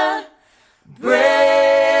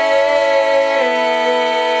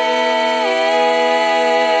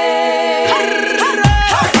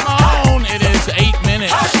It is 8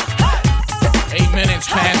 minutes. 8 minutes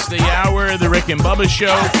past the hour of the Rick and Bubba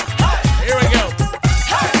Show. Here we go.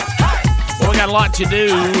 Well, we got a lot to do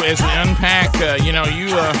as we unpack.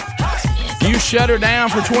 You shut her down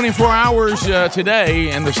for 24 hours today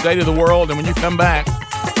in the state of the world, and when you come back,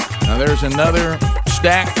 now there's another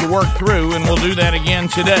stack to work through, and we'll do that again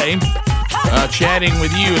today. Chatting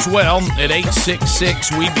with you as well at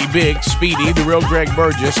 866-WE-BE-BIG. Speedy, the real Greg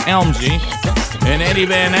Burgess, Helmsy, and Eddie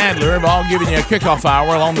Van Adler have all given you a kickoff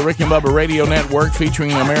hour along the Rick and Bubba Radio Network,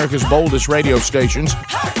 featuring America's boldest radio stations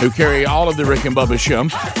who carry all of the Rick and Bubba Show.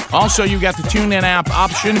 Also, you got the TuneIn app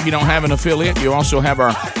option if you don't have an affiliate. You also have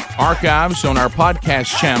our archives on our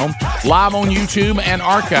podcast channel, live on YouTube and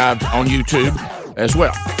archived on YouTube as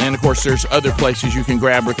well. And, of course, there's other places you can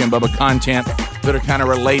grab Rick and Bubba content that are kind of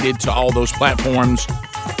related to all those platforms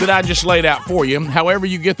that I just laid out for you. However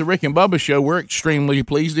you get the Rick and Bubba Show, we're extremely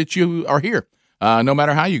pleased that you are here, no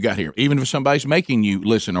matter how you got here. Even if somebody's making you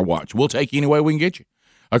listen or watch, we'll take you any way we can get you.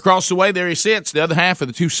 Across the way, there he sits, the other half of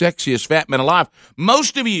the two sexiest fat men alive.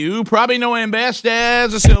 Most of you probably know him best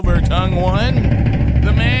as a silver-tongued one,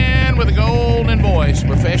 the man with a golden voice,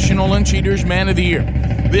 professional and cheaters man of the year,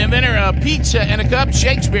 the inventor of pizza and a cup,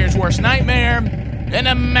 Shakespeare's worst nightmare, and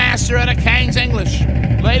the master of the King's English.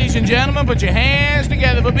 Ladies and gentlemen, put your hands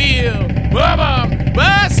together for Bill Bubba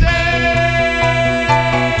Bussey!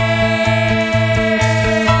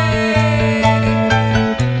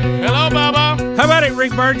 Hello, Bubba. How about it,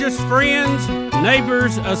 Rick Burgess? Friends,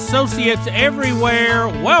 neighbors, associates everywhere,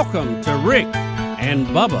 welcome to Rick and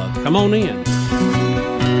Bubba. Come on in. Oh,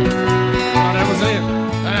 that was it.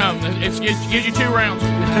 I know. It gives you 2 rounds.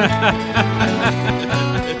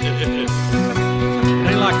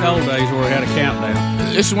 Ain't like the old days where we had a countdown.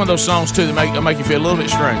 This is one of those songs, too, that make you feel a little bit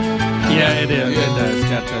strange. Yeah, it is. It does.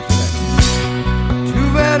 Got to touch that. Two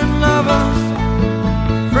veteran lovers,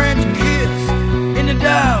 French kiss in the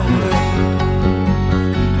doorway.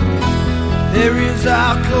 There is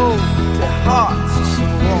our code to hearts so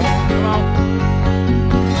warm. Come on.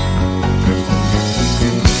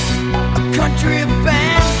 A country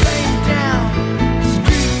band playing down the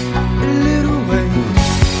street a little way.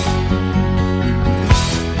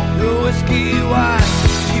 The whiskey wine,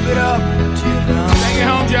 keep it up till dawn. Take it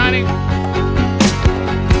home, Johnny.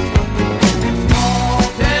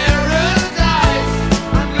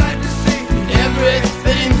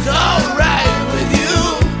 Everything's alright with you.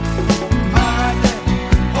 Alright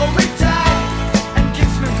then, hold me tight and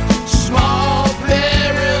kiss me. Small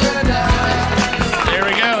paradise. There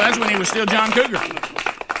we go. That's when he was still John Cougar.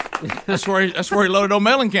 That's where he loaded old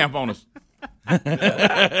Mellencamp on us.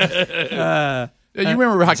 You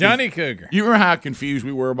remember how Johnny Cougar? You remember how confused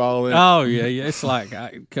we were about all that? Oh, yeah. It's like,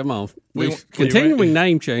 come on. Continuing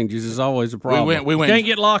name changes is always a problem. We went, can't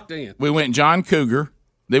get locked in. We went John Cougar.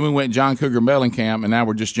 Then we went John Cougar Mellencamp, and now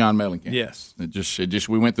we're just John Mellencamp. Yes. It just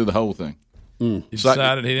we went through the whole thing. He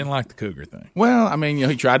decided he didn't like the Cougar thing. Well, I mean,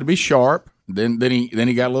 he tried to be sharp. Then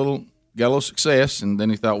he got a little success, and then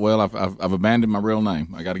he thought, well, I've abandoned my real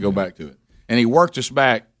name. I got to go back to it. And he worked us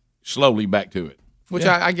slowly back to it, which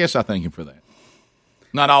I guess I thank him for that.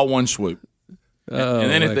 Not all one swoop.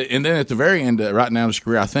 And then at the very end, right now in his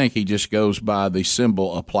career, I think he just goes by the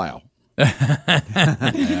symbol of plow. Who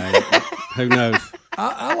knows?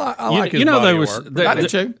 I like his there body was work.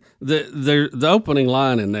 the opening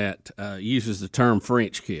line in that uses the term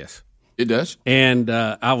French kiss. It does, and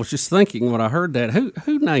I was just thinking when I heard that,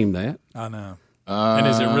 who named that? I know. And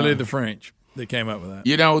is it really the French that came up with that?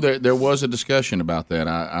 You know, there was a discussion about that.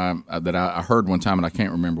 I heard one time, and I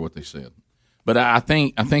can't remember what they said. But I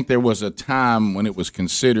think there was a time when it was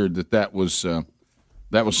considered that was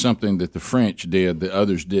something that the French did that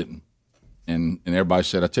others didn't, and everybody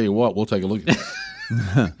said, "I tell you what, we'll take a look at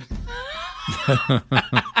that."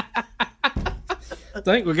 I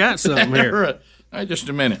think we got something here. Hey, just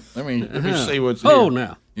a minute. Let me see what's here.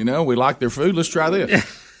 Now. You know, we like their food. Let's try this.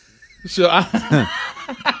 So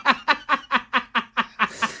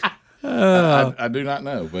I do not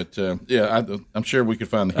know, but I'm sure we could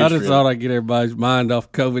find the history. I just thought I'd get everybody's mind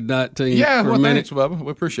off COVID-19. Yeah, for well, a minute. thanks, Bubba.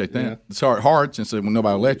 We appreciate that. Yeah. It's hard since nobody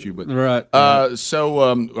will let you, but right. I was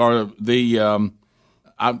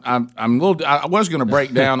going to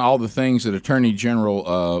break down all the things that Attorney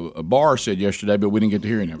General Barr said yesterday, but we didn't get to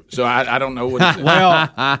hear any of it. So I don't know what. Well,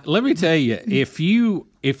 let me tell you, if you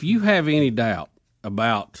have any doubt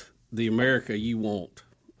about the America you want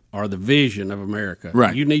or the vision of America,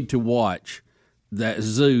 right, you need to watch that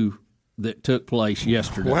zoo that took place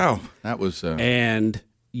yesterday. Wow, that was, and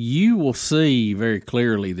you will see very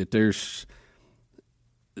clearly that there's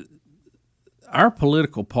our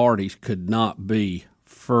political parties could not be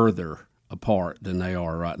further apart than they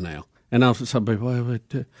are right now. And also some people,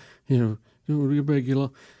 you better get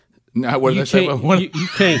along. No, what did they say? You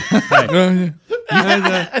can't. Is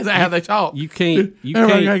that how they talk? You can't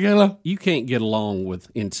get along with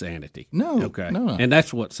insanity. No. Okay. No. And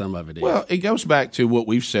that's what some of it is. Well, it goes back to what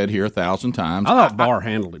we've said here 1,000 times. I thought Barr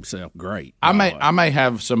handled himself great. I may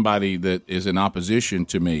have somebody that is in opposition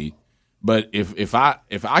to me, but if I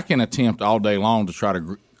can attempt all day long to try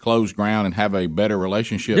to close ground and have a better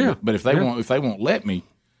relationship, but if they won't let me,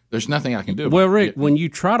 there's nothing I can do. Well, Rick, when you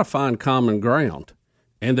try to find common ground,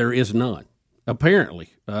 and there is none. Apparently,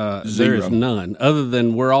 there is none, other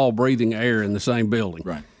than we're all breathing air in the same building.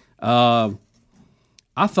 Right.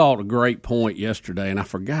 I thought a great point yesterday, and I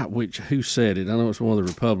forgot who said it. I know it's one of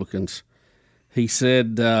the Republicans. He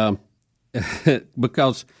said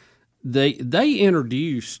because they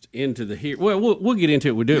introduced into the we'll get into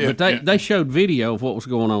it. We do it, but they showed video of what was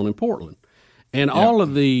going on in Portland. And all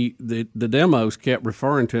of the demos kept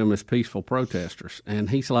referring to him as peaceful protesters. And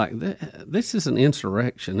he's like, this is an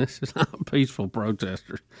insurrection. This is not peaceful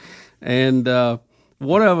protesters. And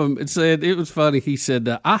one of them, it was funny. He said,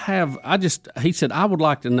 he said, I would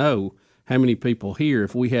like to know how many people here,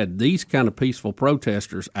 if we had these kind of peaceful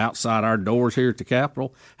protesters outside our doors here at the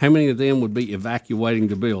Capitol, how many of them would be evacuating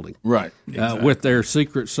the building? Right. Exactly. With their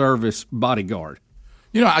Secret Service bodyguard.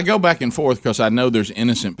 I go back and forth because I know there's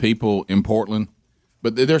innocent people in Portland,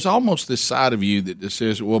 but there's almost this side of you that just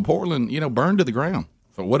says, "Well, Portland, burn to the ground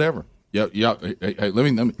for whatever." Hey, let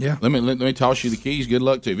me toss you the keys. Good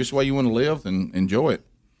luck to you. If this is the way you want to live, then enjoy it.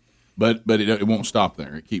 But it won't stop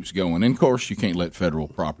there. It keeps going. And of course, you can't let federal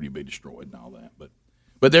property be destroyed and all that.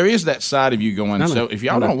 But there is that side of you going. So if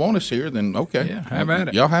y'all don't want us here, then okay, have at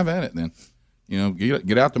it. Y'all have at it then.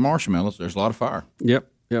 Get out the marshmallows. There's a lot of fire. Yep.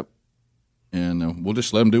 And we'll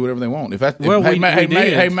just let them do whatever they want.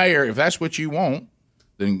 Hey, Mayor, if that's what you want,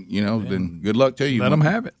 then then good luck to you. Let them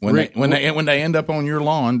have it. When they end up on your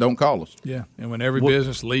lawn, don't call us. Yeah, and when every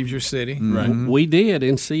business leaves your city, right? We did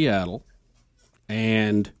in Seattle,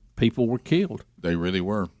 and people were killed. They really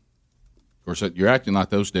were. Of course, you're acting like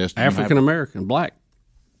those deaths. African American, black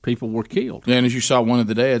people were killed. Yeah, and as you saw one of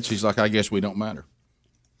the dads, he's like, "I guess we don't matter."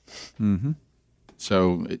 Mm-hmm.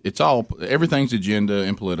 So it's all everything's agenda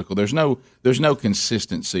and political. There's no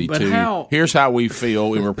consistency here's how we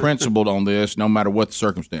feel, and we're principled on this, no matter what the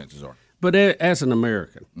circumstances are. But as an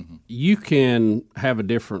American, you can have a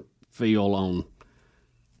different feel on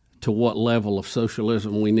to what level of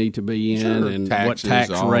socialism we need to be in, and taxes, what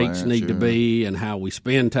tax rates need to be, and how we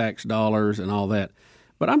spend tax dollars and all that.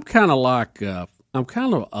 But I'm kind of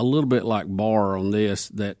a little bit like Barr on this.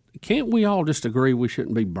 That can't we all just agree we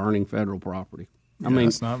shouldn't be burning federal property? I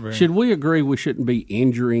mean, should we agree we shouldn't be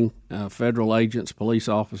injuring federal agents, police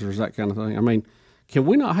officers, that kind of thing? I mean, can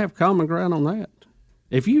we not have common ground on that?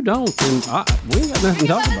 If you don't, then we ain't got nothing to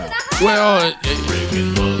talk about. Well,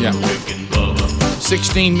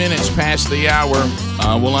 16 minutes past the hour.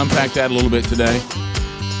 We'll unpack that a little bit today.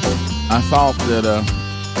 I thought that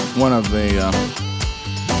one of the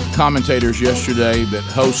commentators yesterday that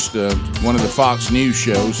hosts one of the Fox News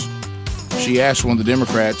shows, she asked one of the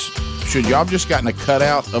Democrats, should y'all have just gotten a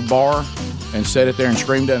cutout of Barr and set it there and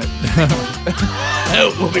screamed at it?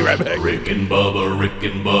 We'll be right back. Rick and Bubba, Rick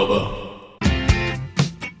and Bubba.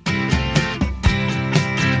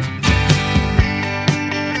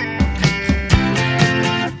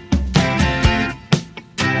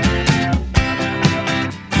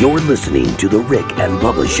 You're listening to The Rick and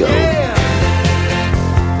Bubba Show.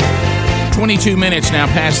 22 minutes now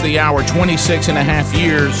past the hour, 26 and a half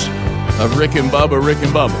years of Rick and Bubba, Rick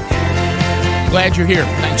and Bubba. Glad you're here.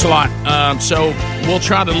 Thanks a lot. So we'll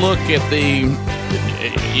try to look at the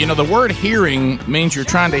word hearing means you're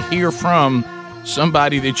trying to hear from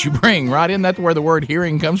somebody that you bring, right? Isn't that where the word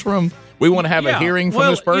hearing comes from? We want to have a hearing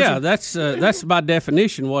from this person? Yeah, that's by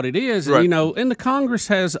definition what it is. Right. And the Congress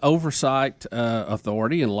has oversight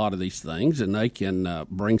authority in a lot of these things, and they can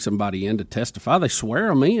bring somebody in to testify. They swear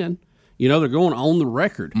them in. they're going on the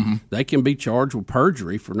record. They can be charged with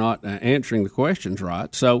perjury for not answering the questions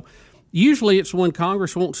right. So usually it's when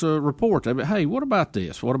Congress wants a report. They say, hey, what about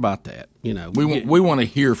this? What about that? We want to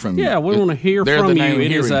hear from you. Yeah, we want to hear from you.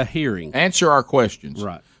 It is a hearing. Answer our questions.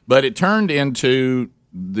 Right. But it turned into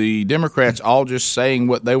the Democrats all just saying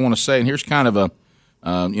what they want to say. And here's kind of a,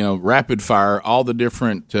 rapid fire, all the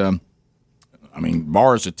different,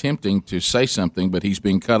 Barr's attempting to say something, but he's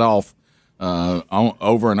being cut off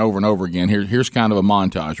over and over and over again. Here's kind of a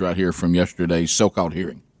montage right here from yesterday's so-called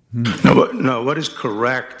hearing. No, what is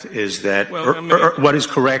correct is that what is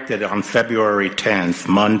correct that on February 10th,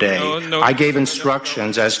 Monday, I gave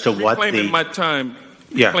instructions as to what my time.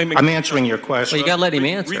 Yeah, I'm answering your question. Well, you got to let him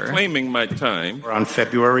answer. Reclaiming my time. On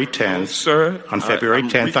February 10th, sir. On February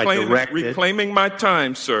 10th, I directed. Reclaiming my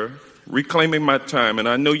time, sir. Reclaiming my time, and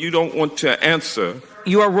I know you don't want to answer.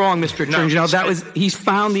 You are wrong, Mr. Attorney General. He's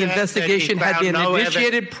found the investigation had been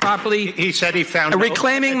initiated properly. He said he found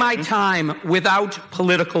reclaiming my time without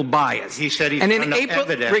political bias. He said he and found in April,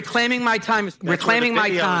 evidence. Reclaiming my time. Reclaiming my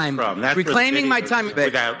time. Reclaiming my time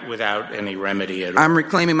without any remedy at all. I'm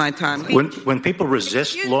reclaiming my time. When people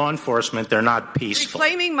resist law enforcement, they're not peaceful.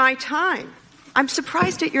 Reclaiming my time. I'm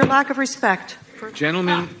surprised at your lack of respect.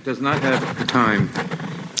 Gentleman does not have the time.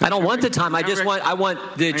 I don't want the time. I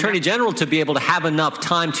want the Attorney General to be able to have enough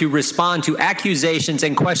time to respond to accusations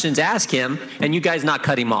and questions asked him, and you guys not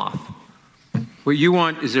cut him off. What you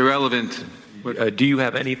want is irrelevant. Do you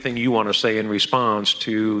have anything you want to say in response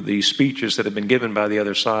to the speeches that have been given by the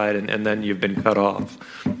other side, and then you've been cut off?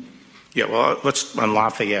 Yeah, well, let's on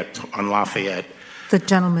Lafayette. The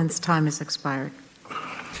gentleman's time has expired.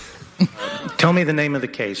 Tell me the name of the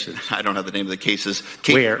cases. I don't have the name of the cases.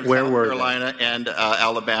 Where South were Carolina and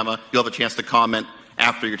Alabama. You'll have a chance to comment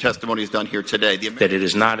after your testimony is done here today. That it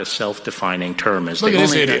is not a self-defining term, as Look they at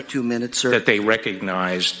this only idiot. 2 minutes, sir. That they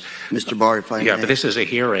recognized. Mr. Barr, if I Yeah, may. but this is a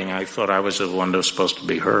hearing. I thought I was the one that was supposed to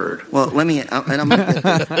be heard. Well, let me. And I'm.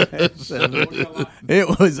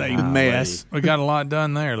 It was a mess. We got a lot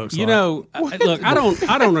done there. Looks like. Look, I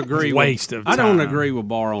don't agree. Waste of time. I don't agree with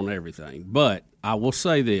Barr on everything, but I will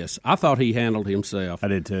say this: I thought he handled himself. I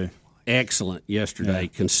did too. Excellent yesterday,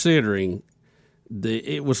 considering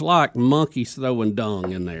it was like monkeys throwing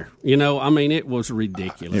dung in there. It was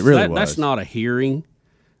ridiculous. It really was. That's not a hearing.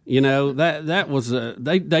 That was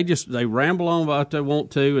they ramble on about what they want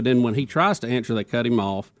to, and then when he tries to answer, they cut him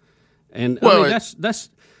off. And that's.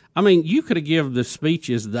 You could have given the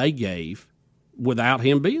speeches they gave without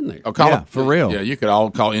him being there. For real. Yeah, you could all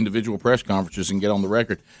call individual press conferences and get on the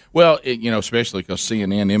record. Well, especially because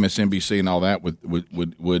CNN, MSNBC, and all that would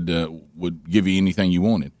give you anything you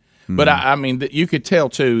wanted. Mm-hmm. But you could tell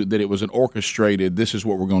too that it was an orchestrated. This is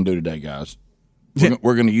what we're going to do today, guys.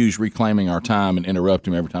 We're going to use reclaiming our time and interrupt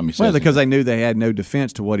him every time he says. Well, because they knew they had no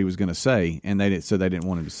defense to what he was going to say, and they didn't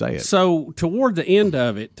want him to say it. So toward the end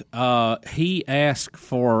of it, he asked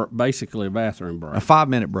for basically a bathroom break, a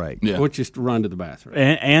 5-minute break, which is to run to the bathroom,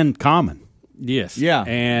 and common. Yes, yeah,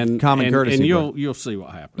 and common courtesy. And you'll see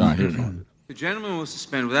what happens. All right, here's one. The gentleman will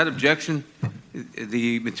suspend without objection.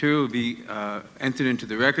 The material will be entered into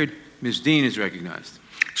the record. Ms. Dean is recognized.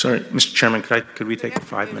 Sorry, Mr. Chairman, could we take a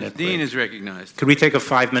 5-minute break? Dean is recognized. Could we take a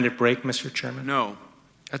 5-minute break, Mr. Chairman? No.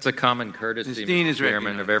 That's a common courtesy, Ms. Dean is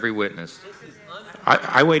Chairman, of every witness.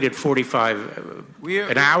 I waited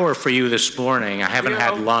an hour for you this morning. I haven't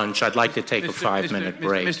had lunch. I'd like to take a 5-minute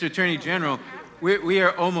break. Mr. Attorney General, we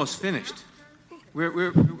are almost finished. We're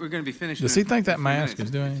going to be finished. Does he think that mask is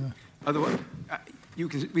doing anything? Otherwise,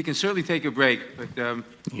 we can certainly take a break, but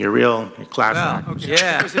You're class. Okay.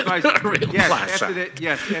 Yeah. After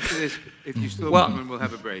this, if you still want one, we'll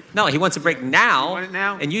have a break. No, he wants a break now. You want it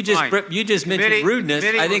now? And you just mentioned rudeness.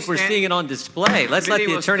 I think we're seeing it on display. Let's let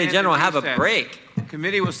the Attorney General have a break.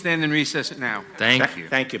 Committee will stand in recess now. Thank you.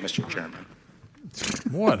 Thank you, Mr. Chairman.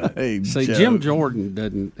 What a See, joke. Jim Jordan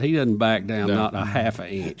doesn't back down not a half an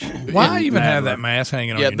inch. Why even have that mask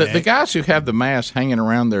hanging on your neck? The guys who have the mask hanging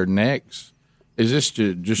around their necks. Is this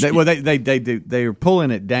just? They are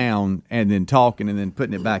pulling it down and then talking and then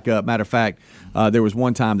putting it back up. Matter of fact, there was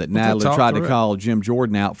one time that Natalie tried to call Jim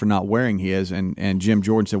Jordan out for not wearing his, and Jim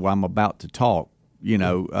Jordan said, "Well, I'm about to talk."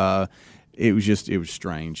 It was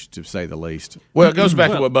strange to say the least. Well, it goes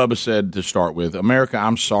back to what Bubba said to start with. America,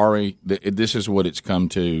 I'm sorry, this is what it's come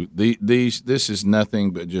to. This is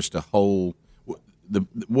nothing but just a whole.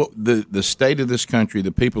 The state of this country,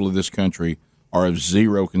 the people of this country are of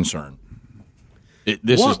zero concern.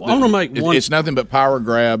 It's nothing but power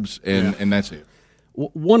grabs, and that's it.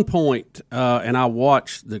 One point, and I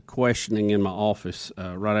watched the questioning in my office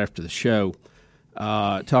right after the show,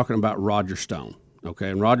 talking about Roger Stone.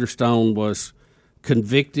 Okay, and Roger Stone was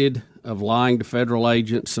convicted of lying to federal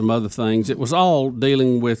agents, some other things. It was all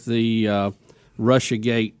dealing with the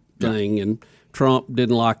Russiagate thing, and Trump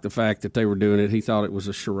didn't like the fact that they were doing it. He thought it was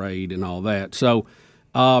a charade and all that. So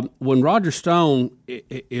when Roger Stone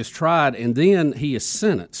is tried and then he is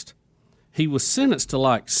sentenced, he was sentenced to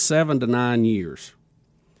like 7 to 9 years.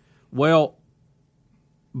 Well,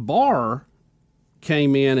 Barr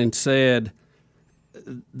came in and said,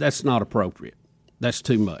 that's not appropriate. That's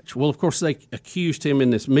too much. Well, of course, they accused him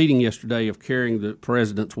in this meeting yesterday of carrying the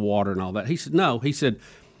president's water and all that. He said, no. He said,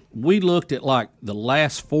 we looked at like the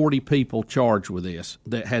last 40 people charged with this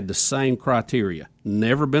that had the same criteria.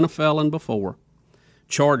 Never been a felon before,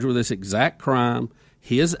 charged with this exact crime,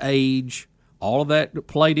 his age, all of that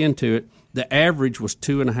played into it. The average was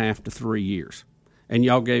 2.5 to 3 years. And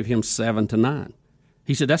y'all gave him 7 to 9.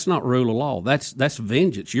 He said, that's not rule of law. That's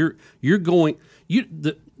vengeance. You're going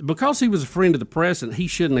because he was a friend of the president, he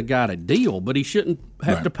shouldn't have got a deal, but he shouldn't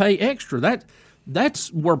have to pay extra.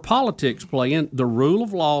 That's where politics play in. The rule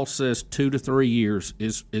of law says 2 to 3 years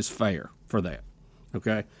is fair for that.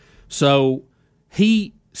 Okay? So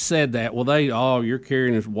he said that. Well, you're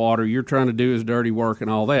carrying his water, you're trying to do his dirty work and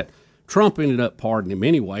all that. Trump ended up pardoning him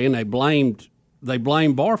anyway, and they blamed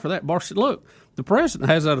Barr for that. Barr said, look, the president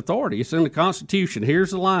has that authority. It's in the Constitution.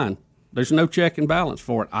 Here's the line. There's no check and balance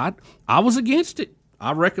for it. I was against it.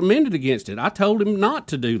 I recommended against it. I told him not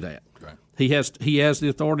to do that. Right. He has the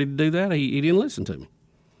authority to do that. He didn't listen to me.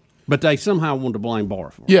 But they somehow wanted to blame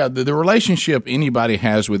Barr for it. Yeah, the relationship anybody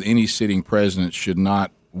has with any sitting president should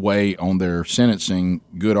not weigh on their sentencing,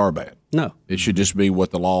 good or bad. No. It should just be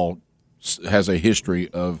what the law has a history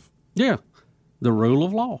of. Yeah. The rule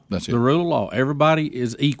of law. That's it. The rule of law. Everybody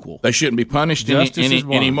is equal. They shouldn't be punished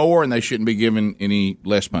any more, and they shouldn't be given any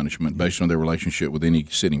less punishment based on their relationship with any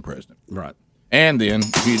sitting president. Right. And then,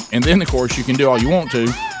 of course, you can do all you want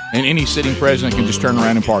to, and any sitting president can just turn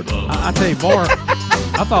around and pardon. I tell you, Barr,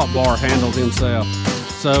 I thought Barr handled himself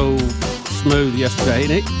so smooth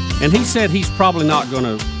yesterday, and he said he's probably not going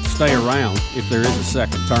to stay around if there is a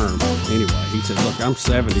second term. Anyway, he said, "Look, I'm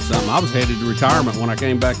 70-something. I was headed to retirement when I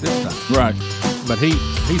came back this time." Right. But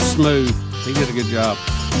he's smooth. He did a good job.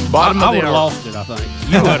 I would have lost it, I think.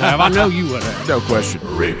 You would have. I know you would have. No question.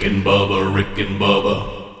 Rick and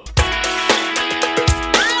Bubba.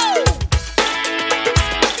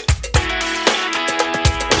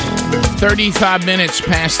 35 minutes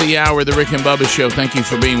past the hour of the Rick and Bubba Show. Thank you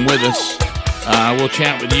for being with us. We'll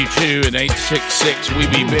chat with you, too, at 866 We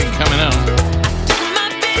Be Big coming up.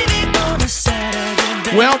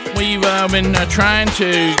 Well, we've been trying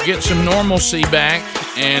to get some normalcy back,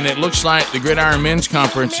 and it looks like the Gridiron Men's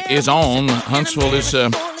Conference is on. Huntsville is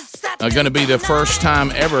going to be the first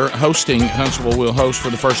time ever hosting. Huntsville will host for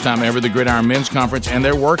the first time ever the Gridiron Men's Conference, and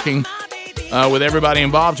they're working with everybody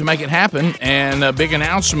involved to make it happen. And a big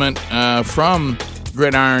announcement from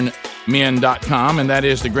GridironMen.com, and that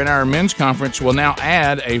is the Gridiron Men's Conference will now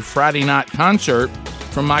add a Friday night concert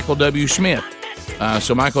from Michael W. Smith.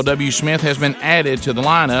 So Michael W. Smith has been added to the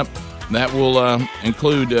lineup. That will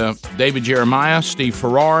include David Jeremiah, Steve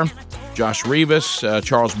Farrar, Josh Rivas,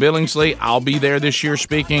 Charles Billingsley. I'll be there this year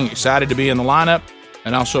speaking. Excited to be in the lineup.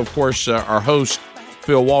 And also, of course, our host,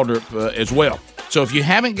 Phil Waldrop, as well. So if you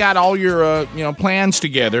haven't got all your plans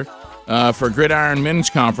together for Gridiron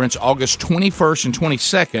Men's Conference, August 21st and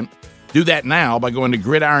 22nd, do that now by going to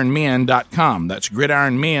GridironMen.com. That's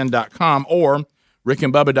GridironMen.com or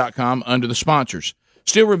RickandBubba.com under the sponsors.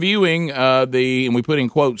 Still reviewing and we put in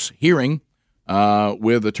quotes, hearing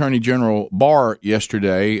with Attorney General Barr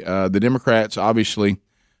yesterday. The Democrats obviously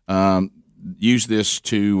use this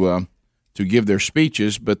to give their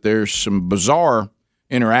speeches, but there's some bizarre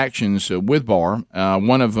interactions with Barr,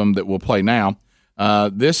 one of them that we'll play now.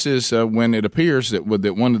 This is when it appears that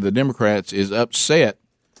one of the Democrats is upset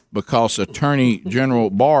because Attorney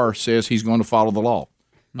General Barr says he's going to follow the law.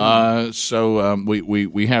 So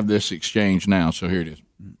we have this exchange now, so here it is.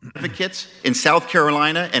 Advocates in South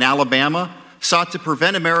Carolina and Alabama sought to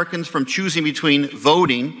prevent Americans from choosing between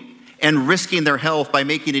voting and risking their health by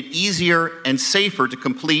making it easier and safer to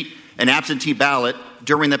complete an absentee ballot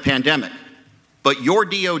during the pandemic. But your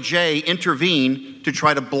DOJ intervened to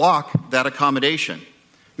try to block that accommodation.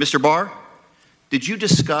 Mr. Barr, did you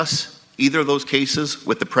discuss either of those cases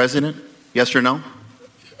with the president, yes or no?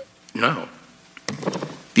 No.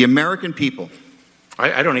 The American people.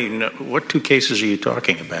 I don't even know. What two cases are you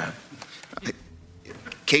talking about?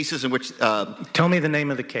 Cases in which... Tell me the name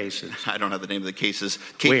of the cases. I don't have the name of the cases.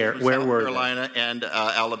 Where South were Carolina and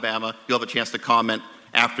Alabama. You'll have a chance to comment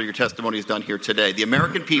after your testimony is done here today. The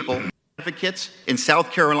American people, advocates in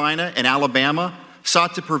South Carolina and Alabama,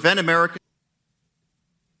 sought to prevent Americans...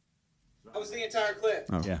 That was the entire clip.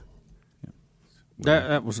 Oh. Yeah.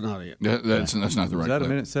 That was not it. That's not the right. Is that clip. a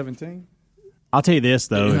minute 17? I'll tell you this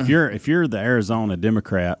though: if you're the Arizona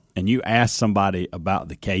Democrat and you ask somebody about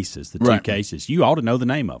the cases, the two cases, you ought to know the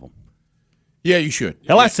name of them. Yeah, you should.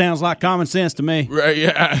 Hell, that sounds like common sense to me. Right?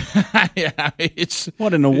 Yeah, yeah. It's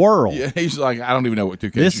what in the world? Yeah, he's like, I don't even know what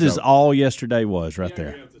two cases. This is all yesterday was right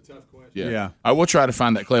there. Yeah. I will try to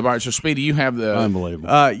find that clip. All right, so Speedy, you have the unbelievable.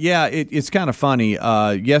 It's kind of funny.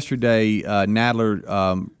 Yesterday,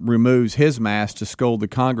 Nadler removes his mask to scold the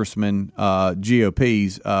congressman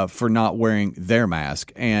GOPs for not wearing their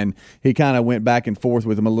mask, and he kind of went back and forth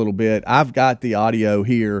with him a little bit. I've got the audio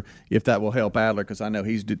here, if that will help Adler, because I know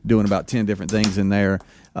he's doing about 10 different things in there.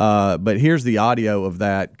 But here's the audio of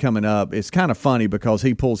that coming up. It's kind of funny because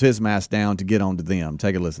he pulls his mask down to get onto them.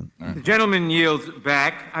 Take a listen. The gentleman yields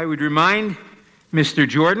back. I would remind Mr.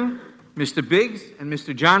 Jordan, Mr. Biggs, and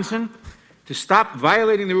Mr. Johnson to stop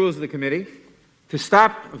violating the rules of the committee, to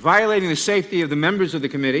stop violating the safety of the members of the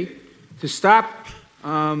committee, to stop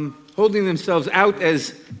holding themselves out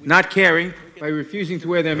as not caring by refusing to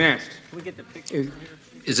wear their masks. Can we get the picture?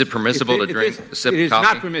 Is it permissible to drink a sip of coffee? It is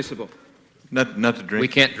not permissible. Not to drink. We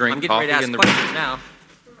can't drink coffee in the room now.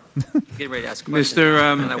 Get ready to ask questions.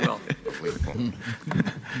 Mr. And I will.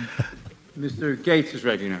 Mr. Gates is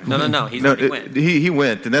recognized. No. He went. He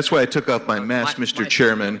went, and that's why I took off my mask, Mr.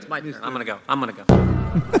 Chairman. It's my turn. I'm going to go.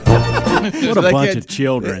 What a bunch of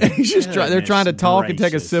children. He's just they're trying to talk and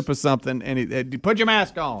take a sip of something, and he put your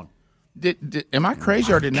mask on. Am I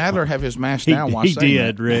crazy, or did Nadler have his mask down while he saying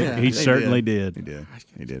did, that? Rick. He certainly did. He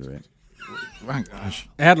did, Rick. My gosh.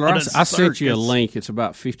 Adler, I sent you a link. It's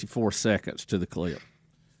about 54 seconds to the clip.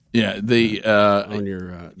 Yeah, on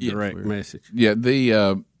your direct message. Yeah,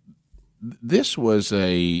 this was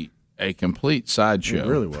a complete sideshow. It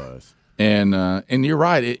really was. And you're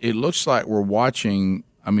right. It looks like we're watching.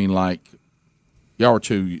 I mean, like y'all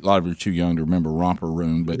a lot of you are too young to remember Romper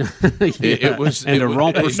Room, but it was the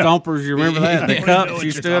Romper Stompers. You remember that? The cups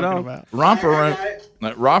you stood on.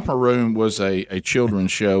 Romper Room was a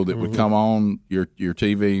children's show that would come on your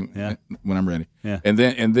TV when I'm ready. Yeah. And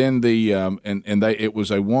then it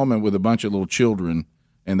was a woman with a bunch of little children,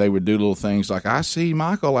 and they would do little things like, I see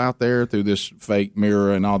Michael out there through this fake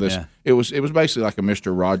mirror and all this. Yeah. It was basically like a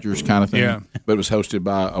Mr. Rogers kind of thing, but it was hosted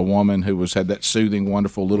by a woman who had that soothing,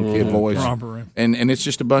 wonderful little kid voice. And it's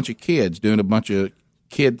just a bunch of kids doing a bunch of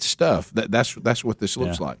kid stuff. That's what this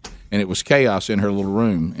looks like. And it was chaos in her little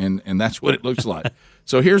room, and that's what it looks like.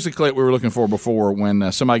 So here's the clip we were looking for before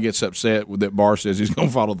when somebody gets upset that Barr says he's going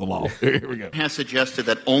to follow the law. Here we go. Has suggested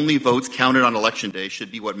that only votes counted on Election Day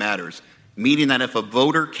should be what matters, meaning that if a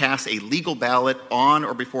voter casts a legal ballot on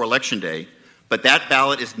or before Election Day, but that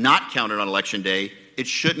ballot is not counted on Election Day, it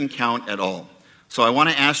shouldn't count at all. So I want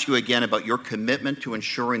to ask you again about your commitment to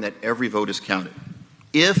ensuring that every vote is counted.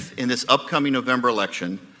 If, in this upcoming November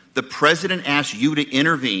election, the president asks you to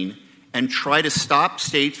intervene and try to stop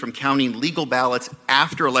states from counting legal ballots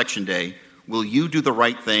after Election Day, will you do the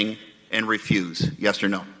right thing and refuse? Yes or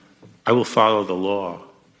no? I will follow the law.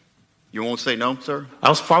 You won't say no, sir?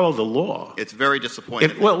 I'll follow the law. It's very disappointing.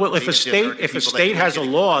 If a state has a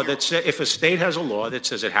law that says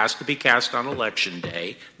it has to be cast on Election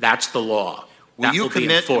Day, that's the law. Will you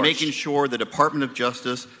commit to making sure the Department of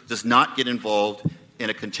Justice does not get involved in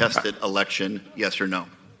a contested election? Yes or no?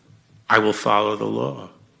 I will follow the law.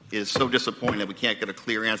 It is so disappointing that we can't get a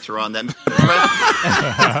clear answer on that.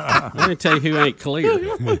 Let me tell you who ain't clear.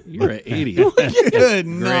 You're an idiot. Good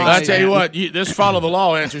night. I tell you what, this follow the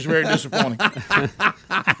law answer is very disappointing.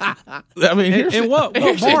 I mean, here's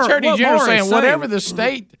the Attorney General saying whatever the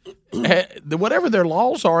state, whatever their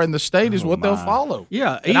laws are in the state is what they'll follow.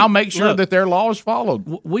 Yeah, and I'll make sure that their law is followed.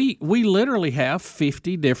 We literally have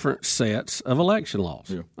 50 different sets of election laws.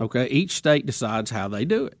 Yeah. Okay, each state decides how they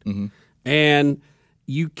do it, and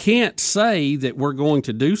you can't say that we're going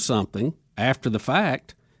to do something after the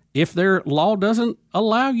fact if their law doesn't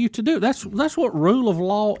allow you to do it. That's what rule of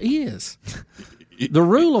law is. The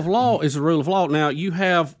rule of law is the rule of law. Now, you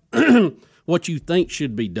have what you think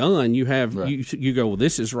should be done. You have you go, well,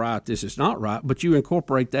 this is right, this is not right, but you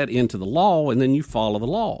incorporate that into the law, and then you follow the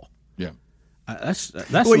law. Yeah, that's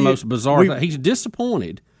the most bizarre thing. He's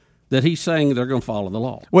disappointed that he's saying they're going to follow the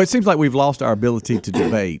law. Well, it seems like we've lost our ability to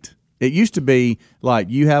debate. It used to be like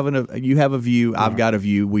you have a view, I've got a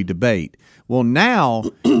view, we debate. Well, now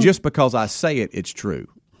just because I say it, it's true.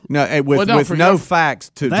 No, with no facts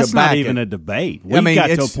to back it. That's not even a debate. We've got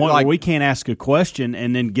to a point where we can't ask a question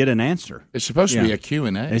and then get an answer. It's supposed to be a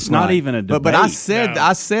Q&A. It's not even a debate. But I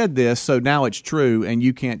said this, so now it's true, and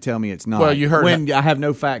you can't tell me it's not. Well, you heard when I have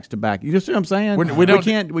no facts to back. You see what I'm saying?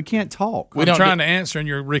 We can't talk. I'm trying to answer, and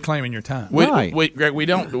you're reclaiming your time. Greg, we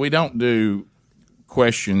don't do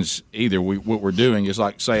questions either. What we're doing is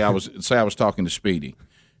like say I was talking to Speedy,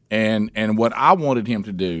 and what I wanted him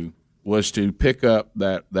to do was to pick up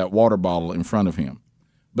that water bottle in front of him,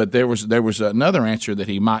 but there was another answer that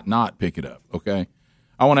he might not pick it up. Okay,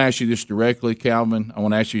 I want to ask you this directly, Calvin. I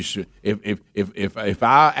want to ask you if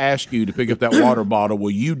I ask you to pick up that water bottle, will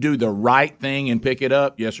you do the right thing and pick it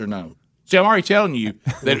up? Yes or no? See, I'm already telling you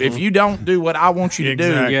that if you don't do what I want you to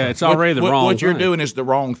do, it's already the wrong what thing. you're doing is the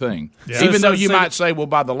wrong thing. Yeah. Even though you might say, well,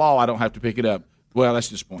 by the law, I don't have to pick it up. Well, that's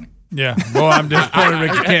disappointing. Yeah. Well, I'm disappointed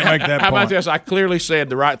Rick, you can't make that How point. about this? I clearly said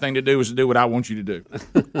the right thing to do is to do what I want you to do.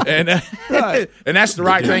 And that's the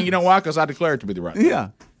right thing. You know why? Because I declare it to be the right thing.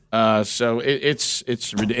 Yeah. So it's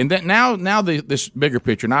and then now this bigger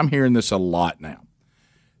picture, and I'm hearing this a lot now.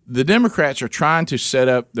 The Democrats are trying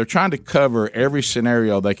to cover every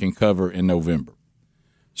scenario they can cover in November.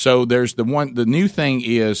 So there's the new thing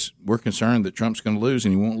is we're concerned that Trump's going to lose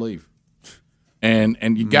and he won't leave.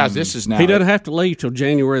 And you guys, this is now. He doesn't have to leave till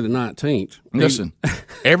January the 19th. Listen,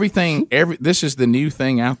 this is the new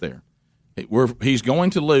thing out there. He's going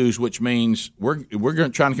to lose, which means we're going to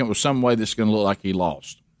try to come up with some way that's going to look like he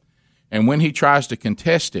lost. And when he tries to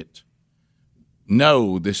contest it,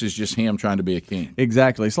 no, this is just him trying to be a king.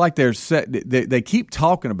 Exactly. It's like they keep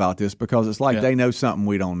talking about this because it's like they know something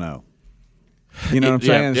we don't know. You know what I'm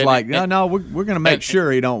saying? It's like, no, we're going to make sure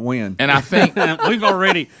he don't win. And I think we've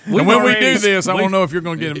already. And when we do this, I don't know if you're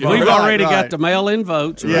going to get involved. We've already got the mail-in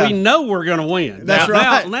votes. Yeah. We know we're going to win. That's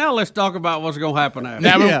right. Now let's talk about what's going to happen after.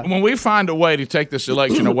 Now, when we find a way to take this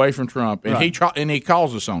election away from Trump, and he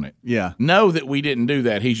calls us on it, know that we didn't do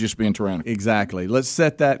that. He's just being tyrannical. Exactly. Let's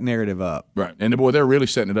set that narrative up. Right. And boy, they're really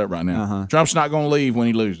setting it up right now. Trump's not going to leave when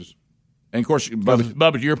he loses. And of course,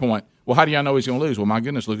 Bubba, to your point, well, how do y'all know he's going to lose? Well, my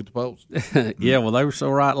goodness, look at the polls. Yeah, well, they were so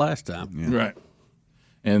right last time. Yeah. Right.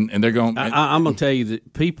 And they're going. I'm going to tell you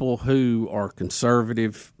that people who are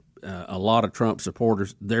conservative, a lot of Trump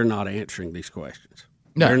supporters, they're not answering these questions.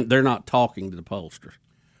 No. They're not talking to the pollsters.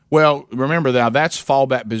 Well, remember now that's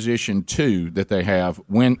fallback position 2 that they have.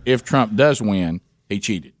 If Trump does win, he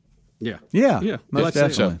cheated. Yeah. Most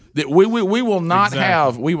definitely. So we will not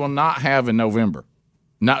have in November.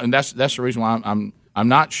 And that's the reason why I'm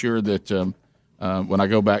not sure that when I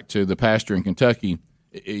go back to the pastor in Kentucky,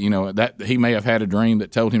 that he may have had a dream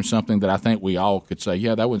that told him something that I think we all could say,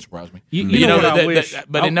 yeah, that wouldn't surprise me.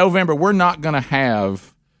 But in November, we're not going to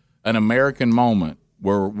have an American moment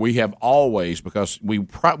where we have always, because we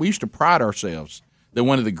used to pride ourselves that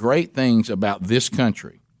one of the great things about this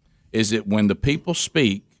country is that when the people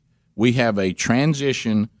speak, we have a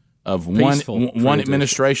transition of one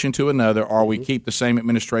administration to another, or we keep the same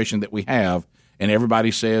administration that we have, and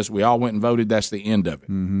everybody says we all went and voted. That's the end of it.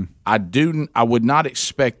 Mm-hmm. I would not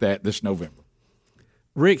expect that this November.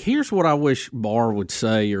 Rick, here's what I wish Barr would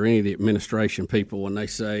say, or any of the administration people, when they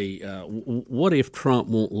say, "What if Trump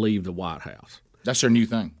won't leave the White House?" That's their new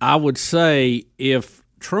thing. I would say if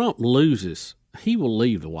Trump loses, he will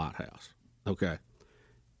leave the White House. Okay.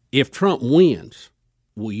 If Trump wins,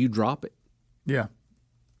 will you drop it? Yeah.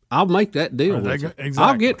 I'll make that deal with you. Exactly.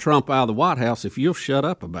 I'll get Trump out of the White House if you'll shut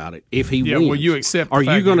up about it. If he wins. Will you accept? Are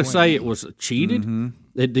you going to say it was cheated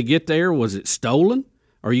to get there? Was it stolen?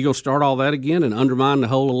 Are you going to start all that again and undermine the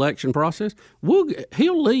whole election process?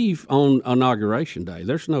 He'll leave on Inauguration Day.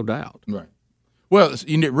 There's no doubt. Right. Well,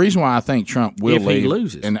 the reason why I think Trump will leave, if he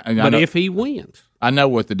loses, but if he wins, I know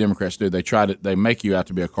what the Democrats do. They make you out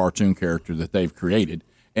to be a cartoon character that they've created,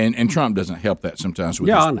 and Trump doesn't help that sometimes.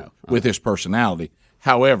 With his personality.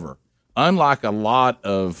 However, unlike a lot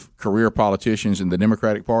of career politicians in the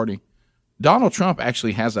Democratic Party, Donald Trump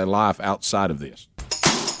actually has a life outside of this.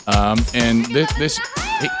 And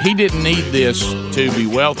he didn't need this to be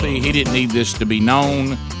wealthy. He didn't need this to be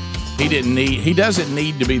known. He doesn't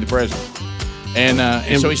need to be the president.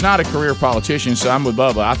 And so he's not a career politician, so I'm with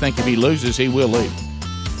Bubba. I think if he loses, he will leave.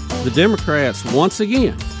 The Democrats, once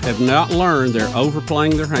again, have not learned they're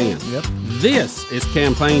overplaying their hand. Yep. This is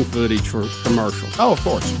campaign footage for commercials. Oh, of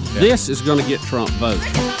course. Yeah. This is going to get Trump votes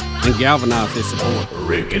and galvanize his support.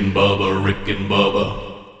 Rick and Bubba, Rick and Bubba.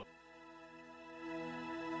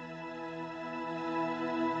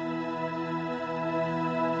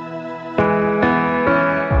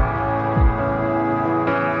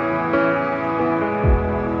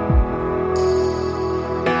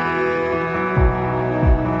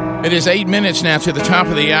 It is 8 minutes now to the top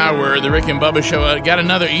of the hour, the Rick and Bubba Show. I got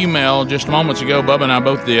another email just moments ago, Bubba and I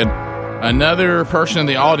both did. Another person in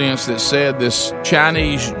the audience that said this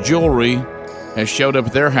Chinese jewelry has showed up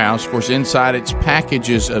at their house. Of course, inside it's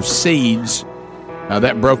packages of seeds.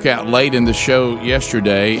 That broke out late in the show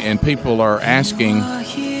yesterday, and people are asking,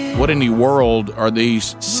 what in the world are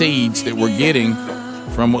these seeds that we're getting?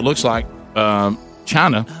 from what looks like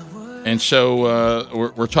China. And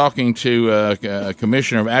so we're talking to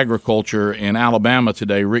Commissioner of Agriculture in Alabama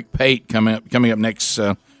today, Rick Pate, coming up next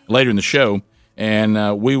later in the show.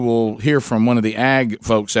 And we will hear from one of the ag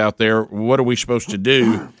folks out there. What are we supposed to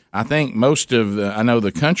do? I think I know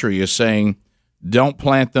the country is saying, don't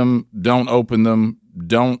plant them, don't open them,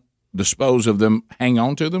 don't dispose of them, hang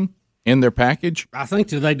on to them in their package. I think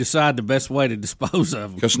till they decide the best way to dispose of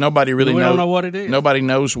them. Because nobody really don't know what it is. Nobody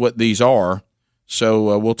knows what these are.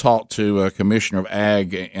 So we'll talk to Commissioner of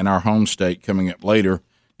Ag in our home state coming up later,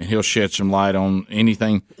 and he'll shed some light on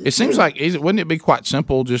anything. It seems like, wouldn't it be quite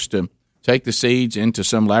simple just to take the seeds into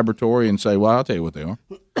some laboratory and say, well, I'll tell you what they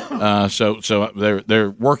are. So they're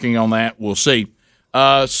working on that. We'll see.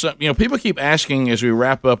 So people keep asking as we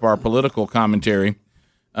wrap up our political commentary,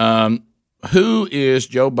 who is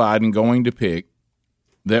Joe Biden going to pick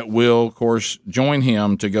that will, of course, join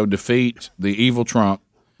him to go defeat the evil Trump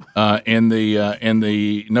in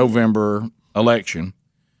the November election?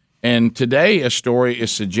 And today, a story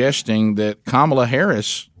is suggesting that Kamala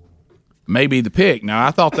Harris may be the pick. Now,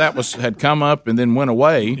 I thought that had come up and then went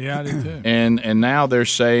away. Yeah, I did too. And now they're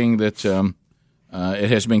saying that it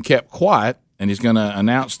has been kept quiet, and he's going to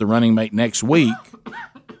announce the running mate next week.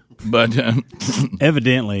 But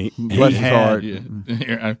evidently, bless his heart.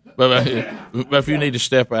 Yeah. But if you need to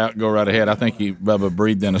step out, go right ahead. I think Bubba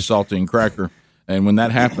breathed in a saltine cracker. And when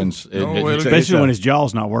that happens, especially when his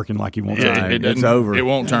jaw's not working like he wants to, it's over. It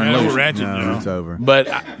won't turn loose. No, it's over. But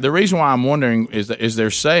the reason why I'm wondering is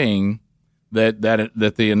they're saying that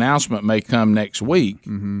the announcement may come next week,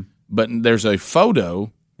 but there's a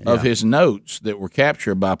photo of his notes that were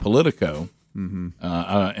captured by Politico and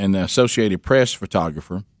the Associated Press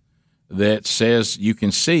photographer that says you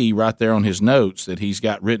can see right there on his notes that he's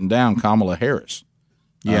got written down Kamala Harris.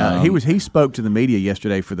 Yeah, he spoke to the media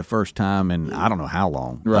yesterday for the first time in I don't know how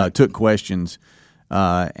long. Right. Took questions,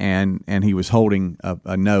 and he was holding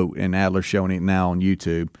a note, and Adler's showing it now on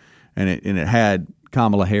YouTube, and it had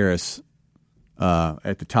Kamala Harris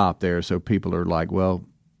at the top there. So people are like, well,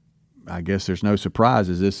 I guess there's no surprise.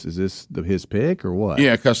 Is this his pick or what?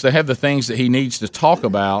 Yeah, because they have the things that he needs to talk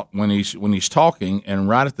about when he's talking, and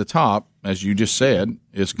right at the top, as you just said,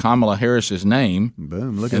 is Kamala Harris's name.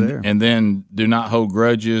 Boom! Look at there. And then do not hold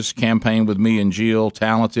grudges. Campaign with me and Jill.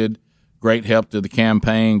 Talented, great help to the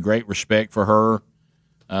campaign. Great respect for her.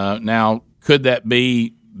 Now, could that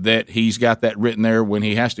be that he's got that written there when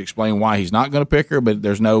he has to explain why he's not going to pick her? But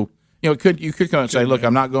there's no. You could come and say, "Look,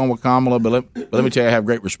 I'm not going with Kamala, but let me tell you, I have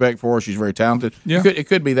great respect for her. She's very talented." Yeah. It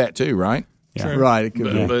could be that too, right? Yeah, right. It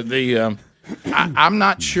could be. But the I'm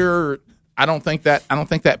not sure. I don't think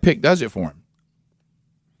that pick does it for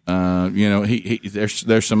him.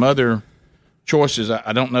 There's some other choices.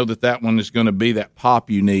 I don't know that one is going to be that pop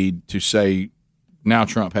you need to say now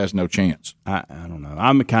Trump has no chance. I don't know.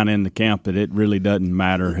 I'm kind of in the camp that it really doesn't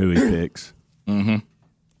matter who he picks. Mm-hmm.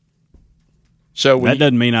 So that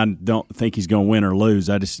doesn't mean I don't think he's going to win or lose.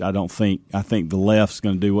 I think the left's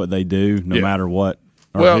going to do what they do no matter what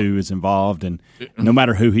or who is involved, and no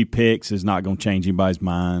matter who he picks is not going to change anybody's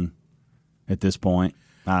mind at this point.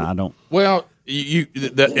 I don't. Well, a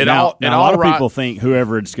lot of people think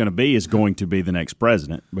whoever it's going to be is going to be the next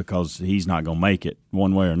president because he's not going to make it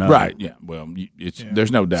one way or another. Right. Yeah. Well,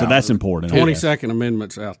 there's no doubt. So that's important. 22nd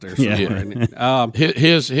Amendment's out there.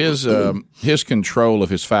 His control of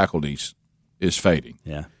his faculties is fading.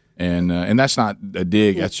 Yeah. And that's not a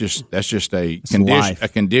dig. That's just a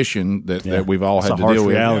condition that we've all had to deal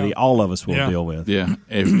with. Reality all of us will deal with. Yeah,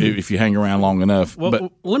 if you hang around long enough. Well,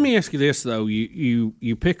 but let me ask you this though: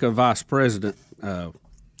 you pick a vice president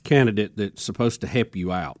candidate that's supposed to help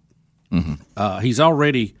you out. Mm-hmm. He's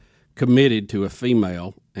already committed to a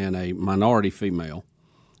female and a minority female,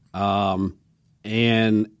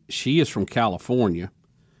 and she is from California.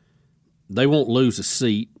 They won't lose a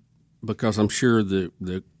seat because I'm sure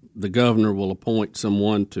the governor will appoint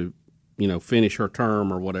someone to, finish her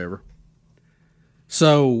term or whatever.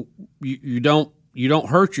 So you don't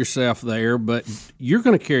hurt yourself there, but you're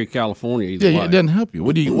going to carry California either way. Yeah, it doesn't help you.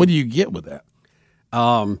 What do you get with that?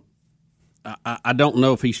 I don't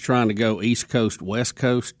know if he's trying to go East Coast, West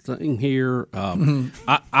Coast thing here.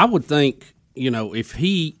 I would think, if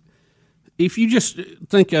you just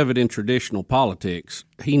think of it in traditional politics,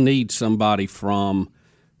 he needs somebody from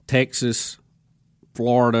Texas,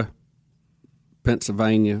 Florida,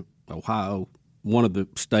 Pennsylvania, Ohio, one of the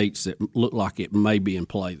states that look like it may be in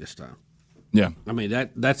play this time. Yeah, I mean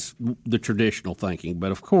that's the traditional thinking,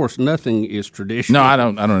 but of course nothing is traditional. No, I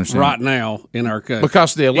don't understand right now in our country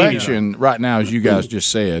because the election right now, as you guys just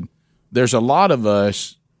said, there's a lot of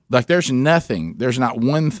us like there's not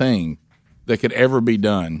one thing that could ever be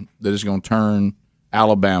done that is going to turn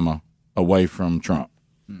Alabama away from Trump.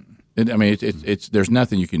 There's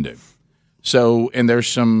nothing you can do. So, and there's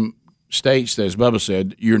some states that, as Bubba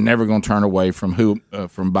said, you're never going to turn away from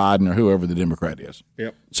from Biden or whoever the Democrat is.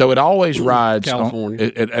 Yep. So it always rides.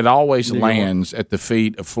 California. It always lands at the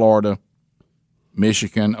feet of Florida,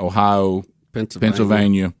 Michigan, Ohio,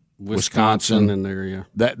 Pennsylvania, Wisconsin, and there. Yeah.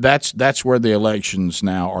 That's where the elections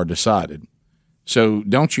now are decided. So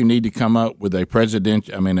don't you need to come up with a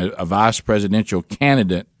vice presidential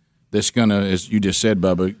candidate that's going to, as you just said,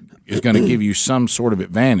 Bubba, is going to give you some sort of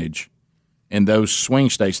advantage in those swing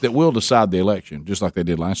states that will decide the election, just like they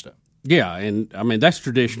did last time. Yeah, and that's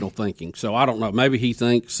traditional thinking. So I don't know. Maybe he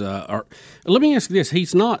thinks. Or let me ask you this: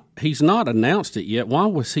 He's not announced it yet. Why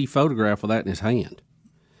was he photographed with that in his hand?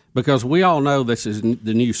 Because we all know this is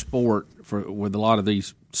the new sport with a lot of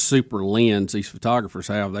these super lens these photographers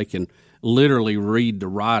have. They can literally read the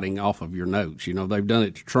writing off of your notes. They've done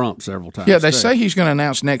it to Trump several times. Yeah, they say he's going to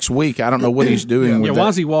announce next week. I don't know what he's doing. Why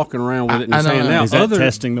is he walking around with it in his hand now? Is that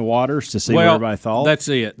testing the waters to see what everybody thought? That's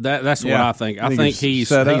it. That's what I think. I think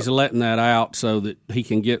he's letting that out so that he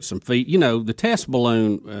can get some feet. The test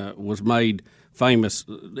balloon was made famous.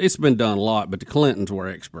 It's been done a lot, but the Clintons were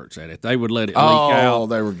experts at it. They would let it leak out. Oh,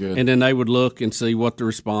 they were good. And then they would look and see what the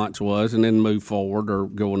response was and then move forward or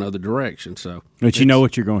go another direction. So, but you know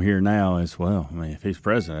what you're going to hear now is, well, if he's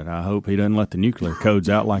president, I hope he doesn't let the nuclear codes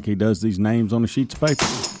out like he does these names on the sheets of paper.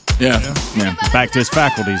 Yeah. Back to his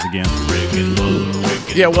faculties again.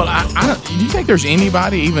 Yeah, well, do you think there's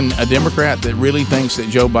anybody, even a Democrat, that really thinks that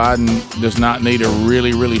Joe Biden does not need a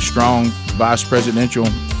really, really strong vice presidential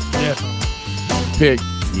pick?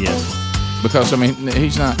 Yes. Because,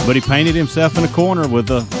 he's not. But he painted himself in a corner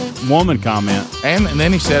with a woman comment. And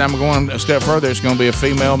then he said, I'm going a step further. It's going to be a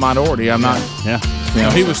female minority. I'm not. Yeah.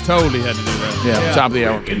 He was told he had to do that. Yeah. Top of the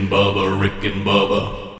hour. Rick and Bubba.